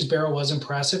 Sure, Mitch's barrel was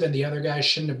impressive and the other guy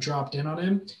shouldn't have dropped in on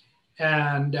him.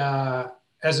 And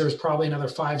as there was probably another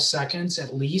 5 seconds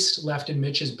at least left in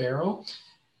Mitch's barrel.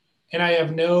 And I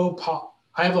have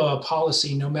a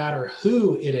policy, no matter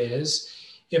who it is,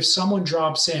 if someone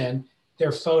drops in,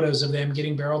 their photos of them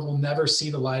getting barreled will never see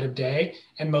the light of day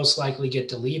and most likely get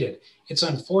deleted. It's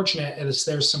unfortunate as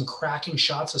there's some cracking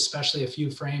shots, especially a few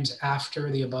frames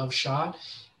after the above shot,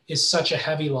 is such a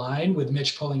heavy line with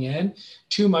Mitch pulling in.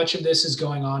 Too much of this is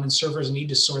going on and surfers need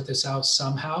to sort this out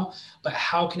somehow. But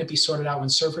how can it be sorted out when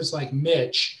surfers like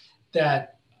Mitch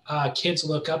that kids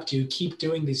look up to keep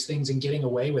doing these things and getting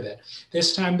away with it?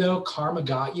 This time though, karma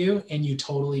got you and you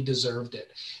totally deserved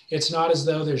it. It's not as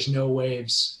though there's no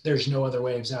waves. There's no other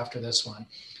waves after this one.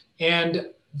 And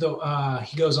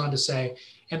he goes on to say,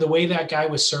 and the way that guy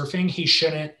was surfing,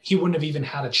 he wouldn't have even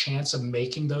had a chance of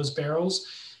making those barrels.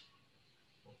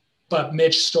 But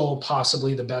Mitch stole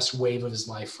possibly the best wave of his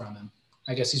life from him.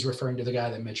 I guess he's referring to the guy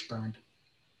that Mitch burned.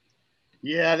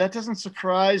 Yeah, that doesn't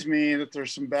surprise me that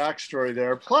there's some backstory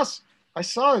there. Plus, I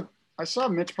saw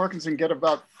Mitch Parkinson get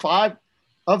about 5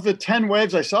 of the 10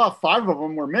 waves I saw. 5 of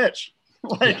them were Mitch.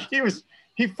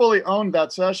 He fully owned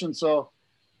that session. So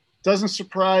doesn't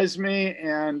surprise me.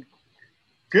 And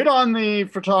good on the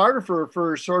photographer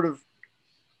for sort of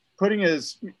putting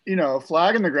his,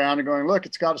 flag in the ground and going, look,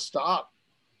 it's got to stop.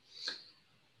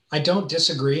 I don't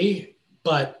disagree,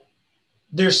 but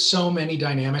there's so many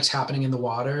dynamics happening in the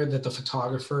water that the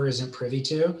photographer isn't privy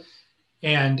to.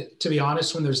 And to be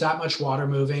honest, when there's that much water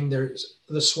moving, there's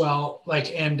the swell,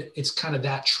 and it's kind of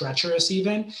that treacherous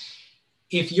even.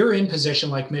 If you're in position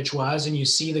like Mitch was and you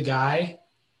see the guy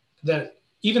that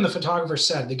even the photographer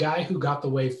said, the guy who got the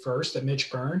wave first that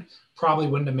Mitch burned probably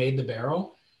wouldn't have made the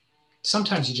barrel.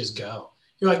 Sometimes you just go.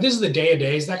 You're like, this is the day of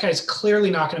days. That guy's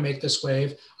clearly not going to make this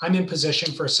wave. I'm in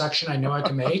position for a section I know I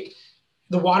can make.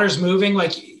 The water's moving.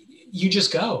 You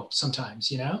just go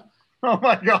sometimes, Oh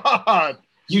my God.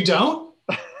 You don't?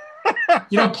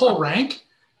 You don't pull rank?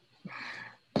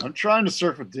 I'm trying to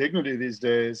surf with dignity these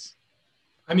days.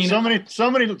 I mean, so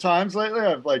many times lately,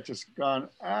 I've just gone,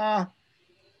 and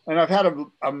I've had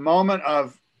a moment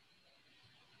of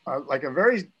a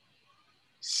very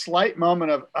slight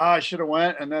moment of, I should have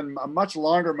went. And then a much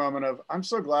longer moment of, I'm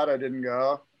so glad I didn't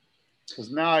go,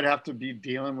 because now I'd have to be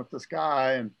dealing with this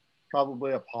guy and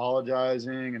probably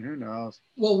apologizing and who knows.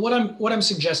 Well, what I'm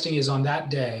suggesting is on that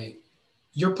day,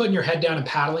 you're putting your head down and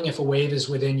paddling if a wave is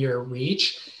within your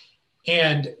reach,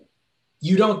 and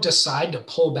you don't decide to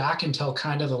pull back until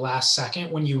kind of the last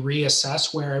second when you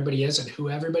reassess where everybody is and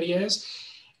who everybody is.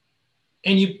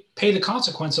 And you pay the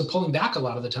consequence of pulling back a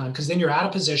lot of the time, because then you're out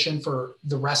of position for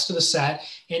the rest of the set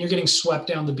and you're getting swept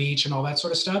down the beach and all that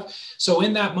sort of stuff. So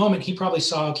in that moment, he probably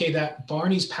saw, okay, that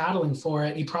Barney's paddling for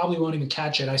it. He probably won't even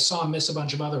catch it. I saw him miss a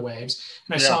bunch of other waves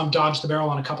and I saw him dodge the barrel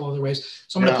on a couple other waves.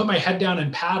 So I'm going to put my head down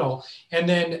and paddle. And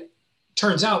then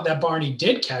turns out that Barney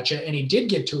did catch it and he did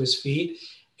get to his feet.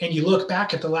 And you look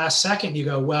back at the last second, you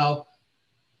go, well,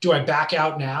 do I back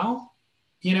out now?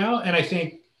 And I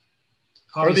think,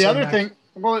 or the other thing,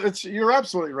 well, you're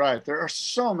absolutely right. There are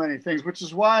so many things, which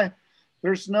is why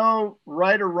there's no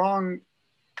right or wrong,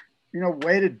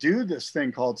 way to do this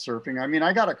thing called surfing. I mean,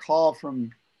 I got a call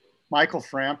from Michael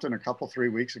Frampton 3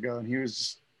 weeks ago, and he was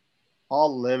just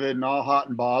all livid and all hot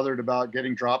and bothered about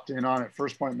getting dropped in on at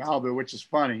First Point Malibu, which is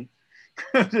funny.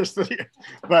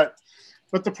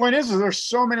 But the point is there's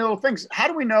so many little things. How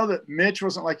do we know that Mitch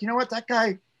wasn't like, that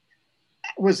guy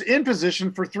was in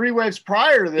position for 3 waves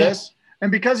prior to this. Yeah.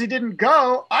 And because he didn't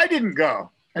go, I didn't go.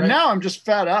 And now I'm just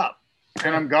fed up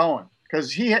and I'm going.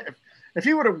 Because if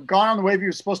he would have gone on the wave he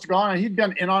was supposed to go on, he'd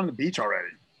been in on the beach already.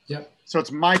 Yep. So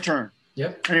it's my turn.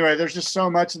 Yep. Anyway, there's just so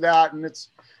much of that. And it's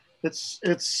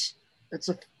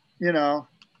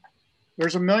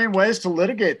there's a million ways to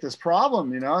litigate this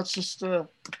problem. It's just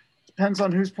depends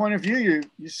on whose point of view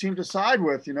you seem to side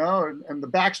with, and the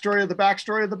backstory of the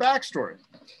backstory of the backstory.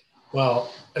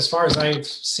 Well, as far as I've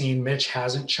seen, Mitch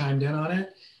hasn't chimed in on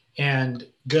it, and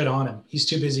good on him. He's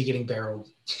too busy getting barreled.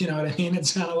 You know what I mean?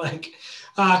 It's kind of like,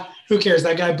 who cares?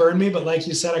 That guy burned me, but like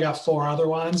you said, I got 4 other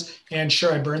ones, and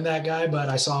sure, I burned that guy, but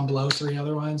I saw him blow 3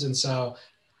 other ones. And so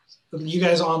you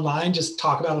guys online, just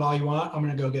talk about it all you want. I'm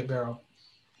going to go get barreled.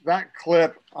 That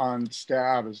clip on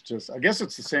Stab is just, I guess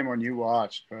it's the same one you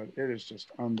watched, but it is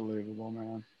just unbelievable,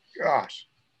 man. Gosh.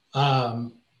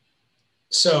 So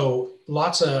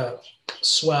lots of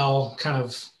swell kind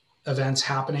of events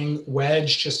happening.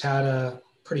 Wedge just had a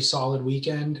pretty solid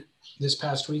weekend this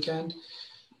past weekend.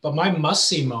 But my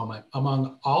must-see moment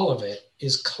among all of it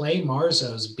is Clay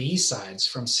Marzo's B-sides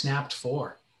from Snapped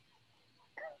 4.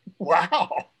 Wow.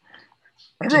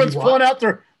 Everyone's pulling out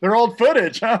their old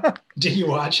footage, huh? Did you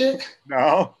watch it?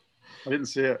 No, I didn't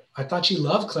see it. I thought you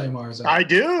loved Clay Marzo. I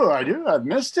do. I've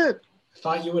missed it. I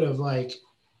thought you would have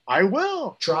I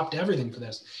will. dropped everything for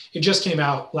this. It just came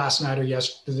out last night or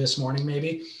this morning,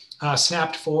 maybe.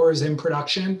 Snapped 4 is in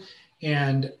production,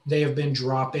 and they have been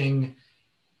dropping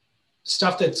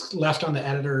stuff that's left on the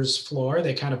editor's floor.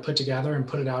 They kind of put together and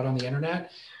put it out on the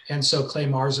internet. And so Clay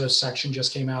Marzo's section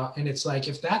just came out, and it's like,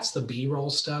 if that's the B-roll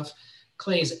stuff,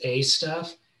 Clay's A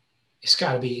stuff, it's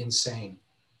got to be insane.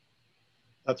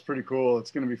 That's pretty cool.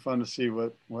 It's going to be fun to see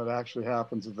what actually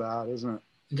happens with that, isn't it?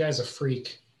 The guy's a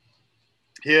freak.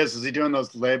 He is. Is he doing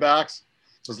those laybacks,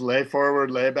 those lay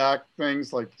forward, layback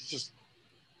things? Like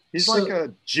he's like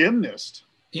a gymnast.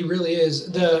 He really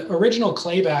is. The original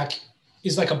Clayback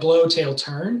is like a blow tail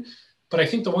turn, but I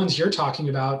think the ones you're talking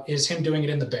about is him doing it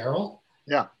in the barrel.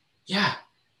 Yeah. Yeah.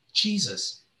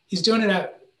 Jesus. He's doing it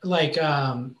at like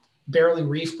barreling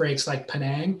reef breaks like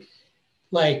Penang.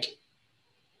 Like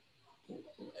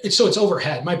it's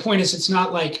overhead. My point is, it's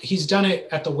not like he's done it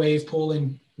at the wave pool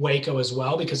in Waco as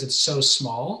well, because it's so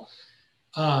small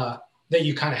that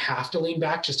you kind of have to lean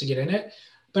back just to get in it.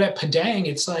 But at Padang,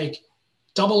 it's like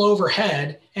double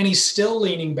overhead, and he's still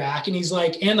leaning back, and he's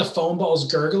like, and the foam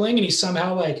ball's gurgling, and he's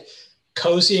somehow like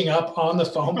cozying up on the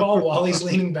foam ball while he's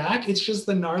leaning back. It's just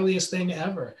the gnarliest thing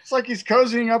ever. It's like he's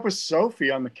cozying up with Sophie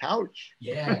on the couch.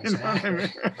 Yeah, exactly. You know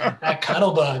what I mean? That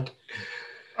cuddle bug.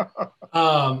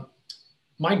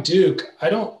 Mike Duke,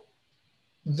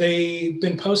 they've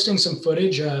been posting some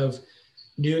footage of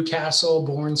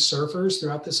Newcastle-born surfers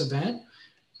throughout this event.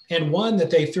 And one that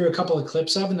they threw a couple of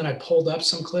clips of, and then I pulled up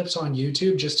some clips on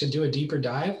YouTube just to do a deeper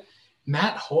dive.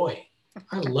 Matt Hoy.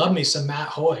 I love me some Matt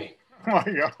Hoy. Oh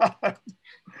my God.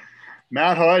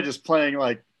 Matt Hoy just playing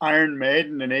like Iron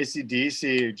Maiden and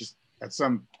AC/DC just at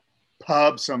some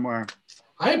pub somewhere.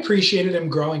 I appreciated him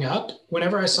growing up.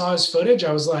 Whenever I saw his footage,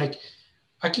 I was like,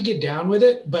 I could get down with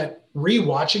it, but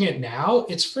rewatching it now,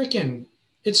 it's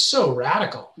so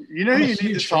radical. You know, you need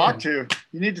to talk to.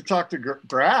 You need to talk to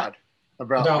Brad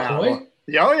about Hoy.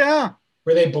 Oh yeah.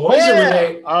 Were they boys or were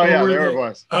they? Oh yeah, they were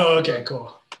boys. Oh, okay,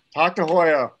 cool. Talk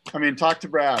to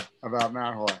Brad about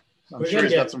Matt Hoy. I'm sure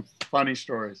he's got some funny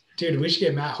stories. Dude, we should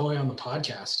get Matt Hoy on the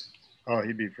podcast. Oh,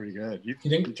 he'd be pretty good. You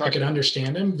think I could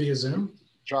understand him via Zoom?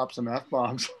 Drop some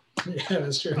F-bombs. Yeah,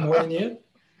 that's true. More than you?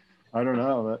 I don't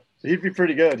know, but he'd be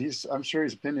pretty good. I'm sure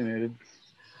he's opinionated.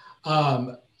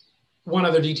 One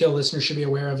other detail listeners should be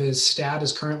aware of is STAD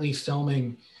is currently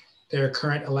filming their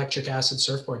current electric acid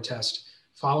surfboard test.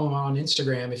 Follow them on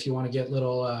Instagram if you want to get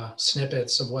little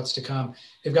snippets of what's to come.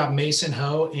 They've got Mason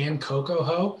Ho and Coco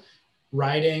Ho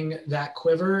riding that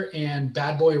quiver, and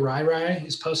Bad Boy Rai Rai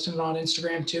is posting it on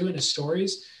Instagram too in his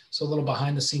stories. So a little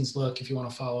behind the scenes look if you want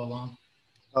to follow along.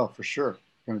 Oh, for sure.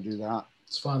 Going to do that.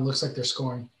 It's fun. Looks like they're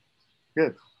scoring.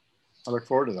 Good. I look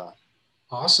forward to that.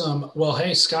 Awesome. Well,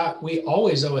 hey, Scott, we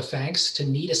always owe a thanks to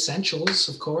Neat Essentials,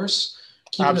 of course,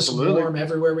 keeping us warm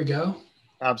everywhere we go.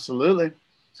 Absolutely.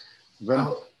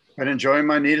 Been enjoying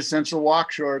my Neat Essential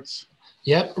walk shorts.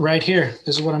 Yep, right here.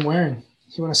 This is what I'm wearing.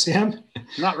 You want to see them?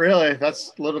 Not really.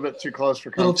 That's a little bit too close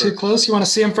for comfort. A little too close? You want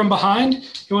to see them from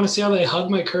behind? You want to see how they hug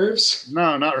my curves?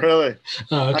 No, not really.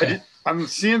 Oh, okay. I'm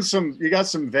seeing you got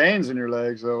some veins in your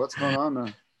legs, though. What's going on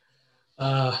there?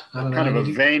 I don't know. Kind of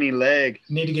a veiny leg.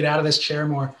 Need to get out of this chair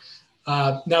more.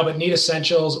 No, but Neat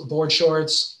Essentials, board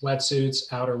shorts, wetsuits,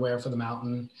 outerwear for the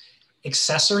mountain.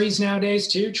 Accessories nowadays,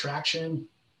 too. Traction,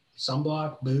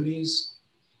 sunblock, booties.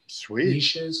 Sweet.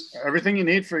 Leashes. Everything you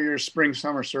need for your spring,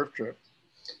 summer surf trip.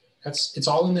 It's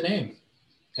all in the name.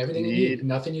 Everything you need,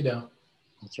 nothing you don't.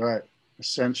 That's right.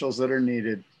 Essentials that are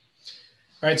needed.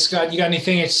 All right, Scott, you got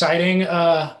anything exciting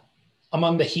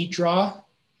among the heat draw?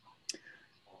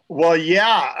 Well,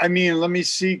 yeah. I mean, let me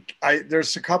see.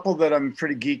 There's a couple that I'm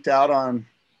pretty geeked out on.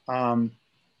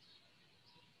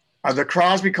 The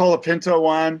Crosby Colapinto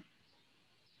one.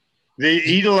 The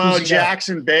Idolo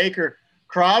Jackson Baker.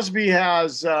 Crosby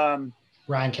has Ryan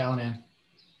Callahan.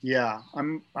 Yeah,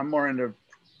 I'm more into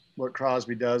what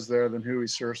Crosby does there than who he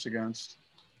surfs against.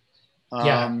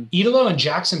 Yeah, Idolo and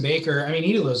Jackson Baker. I mean,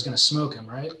 Idolo's going to smoke him,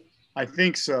 right? I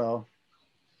think so.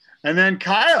 And then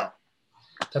Kyle.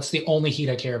 That's the only heat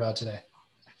I care about today.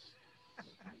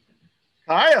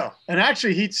 Kyle. And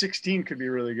actually, Heat 16 could be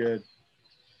really good.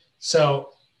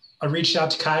 So I reached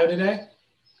out to Kyle today,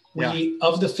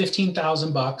 Of the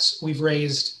 $15,000, we've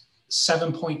raised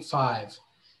 7.5.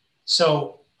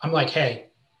 So I'm like, hey,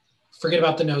 forget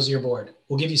about the nose of your board.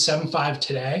 We'll give you 7.5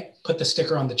 today. Put the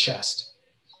sticker on the chest.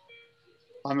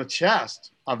 On the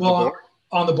chest of the board?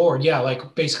 On the board, yeah.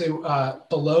 Like basically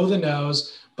below the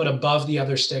nose, but above the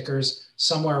other stickers,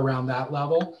 somewhere around that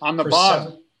level. On the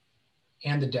bottom?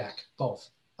 And the deck, both.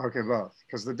 Okay, both.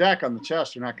 Because the deck on the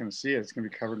chest, you're not going to see it. It's going to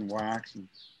be covered in wax.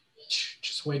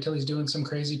 Just wait till he's doing some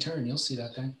crazy turn. You'll see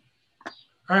that thing.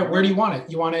 All right, where do you want it?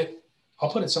 You want it? I'll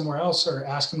put it somewhere else, or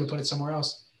ask him to put it somewhere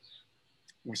else.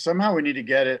 Well, somehow we need to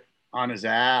get it on his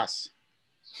ass,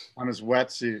 on his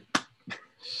wetsuit.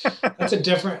 That's a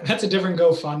different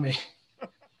GoFundMe.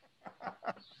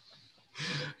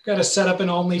 Got to set up an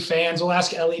OnlyFans. We'll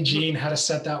ask Ellie Jean how to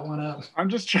set that one up. I'm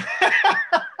just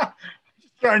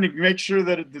trying to make sure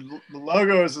that the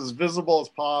logo is as visible as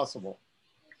possible.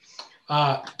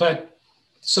 But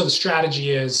so the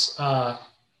strategy is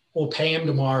we'll pay him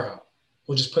tomorrow.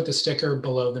 We'll just put the sticker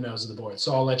below the nose of the board.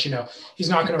 So I'll let you know. He's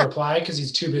not going to reply because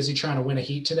he's too busy trying to win a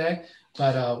heat today.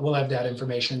 But we'll have that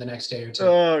information the next day or two.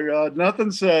 Oh, God.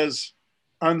 Nothing says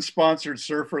unsponsored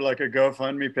surfer like a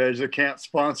GoFundMe page that can't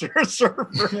sponsor a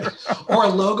surfer. Or a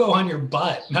logo on your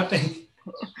butt. Nothing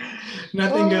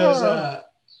goes...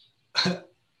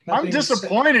 I'm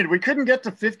disappointed. We couldn't get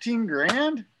to 15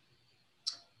 grand.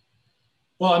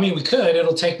 Well, I mean, we could.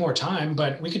 It'll take more time,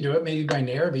 but we could do it maybe by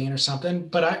Narrabeen or something.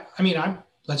 But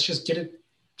let's just get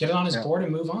it on his board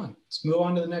and move on. Let's move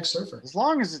on to the next surfer. As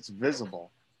long as it's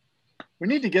visible. We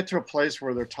need to get to a place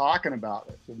where they're talking about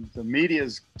it. The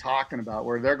media's talking about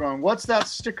where they're going, what's that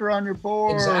sticker on your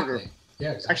board? Exactly.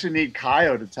 Yeah, exactly. Actually need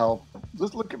Kaio to tell,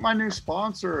 let's look at my new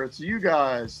sponsor. It's you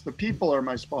guys. The people are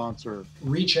my sponsor.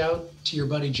 Reach out to your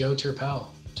buddy Joe Turpel.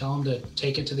 Tell him to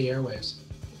take it to the airwaves.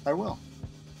 I will.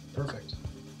 Perfect.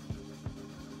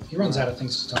 He runs out of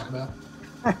things to talk about.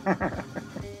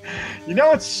 You know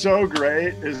what's so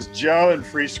great is Joe and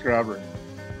Free Scrubber,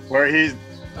 where he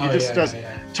does.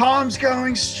 Tom's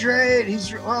going straight. He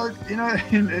just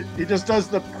does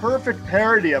the perfect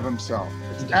parody of himself.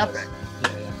 It's epic. Yeah.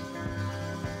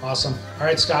 Awesome. All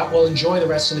right, Scott. Well, enjoy the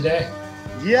rest of the day.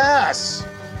 Yes.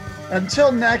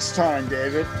 Until next time,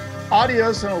 David.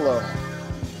 Adios and aloha.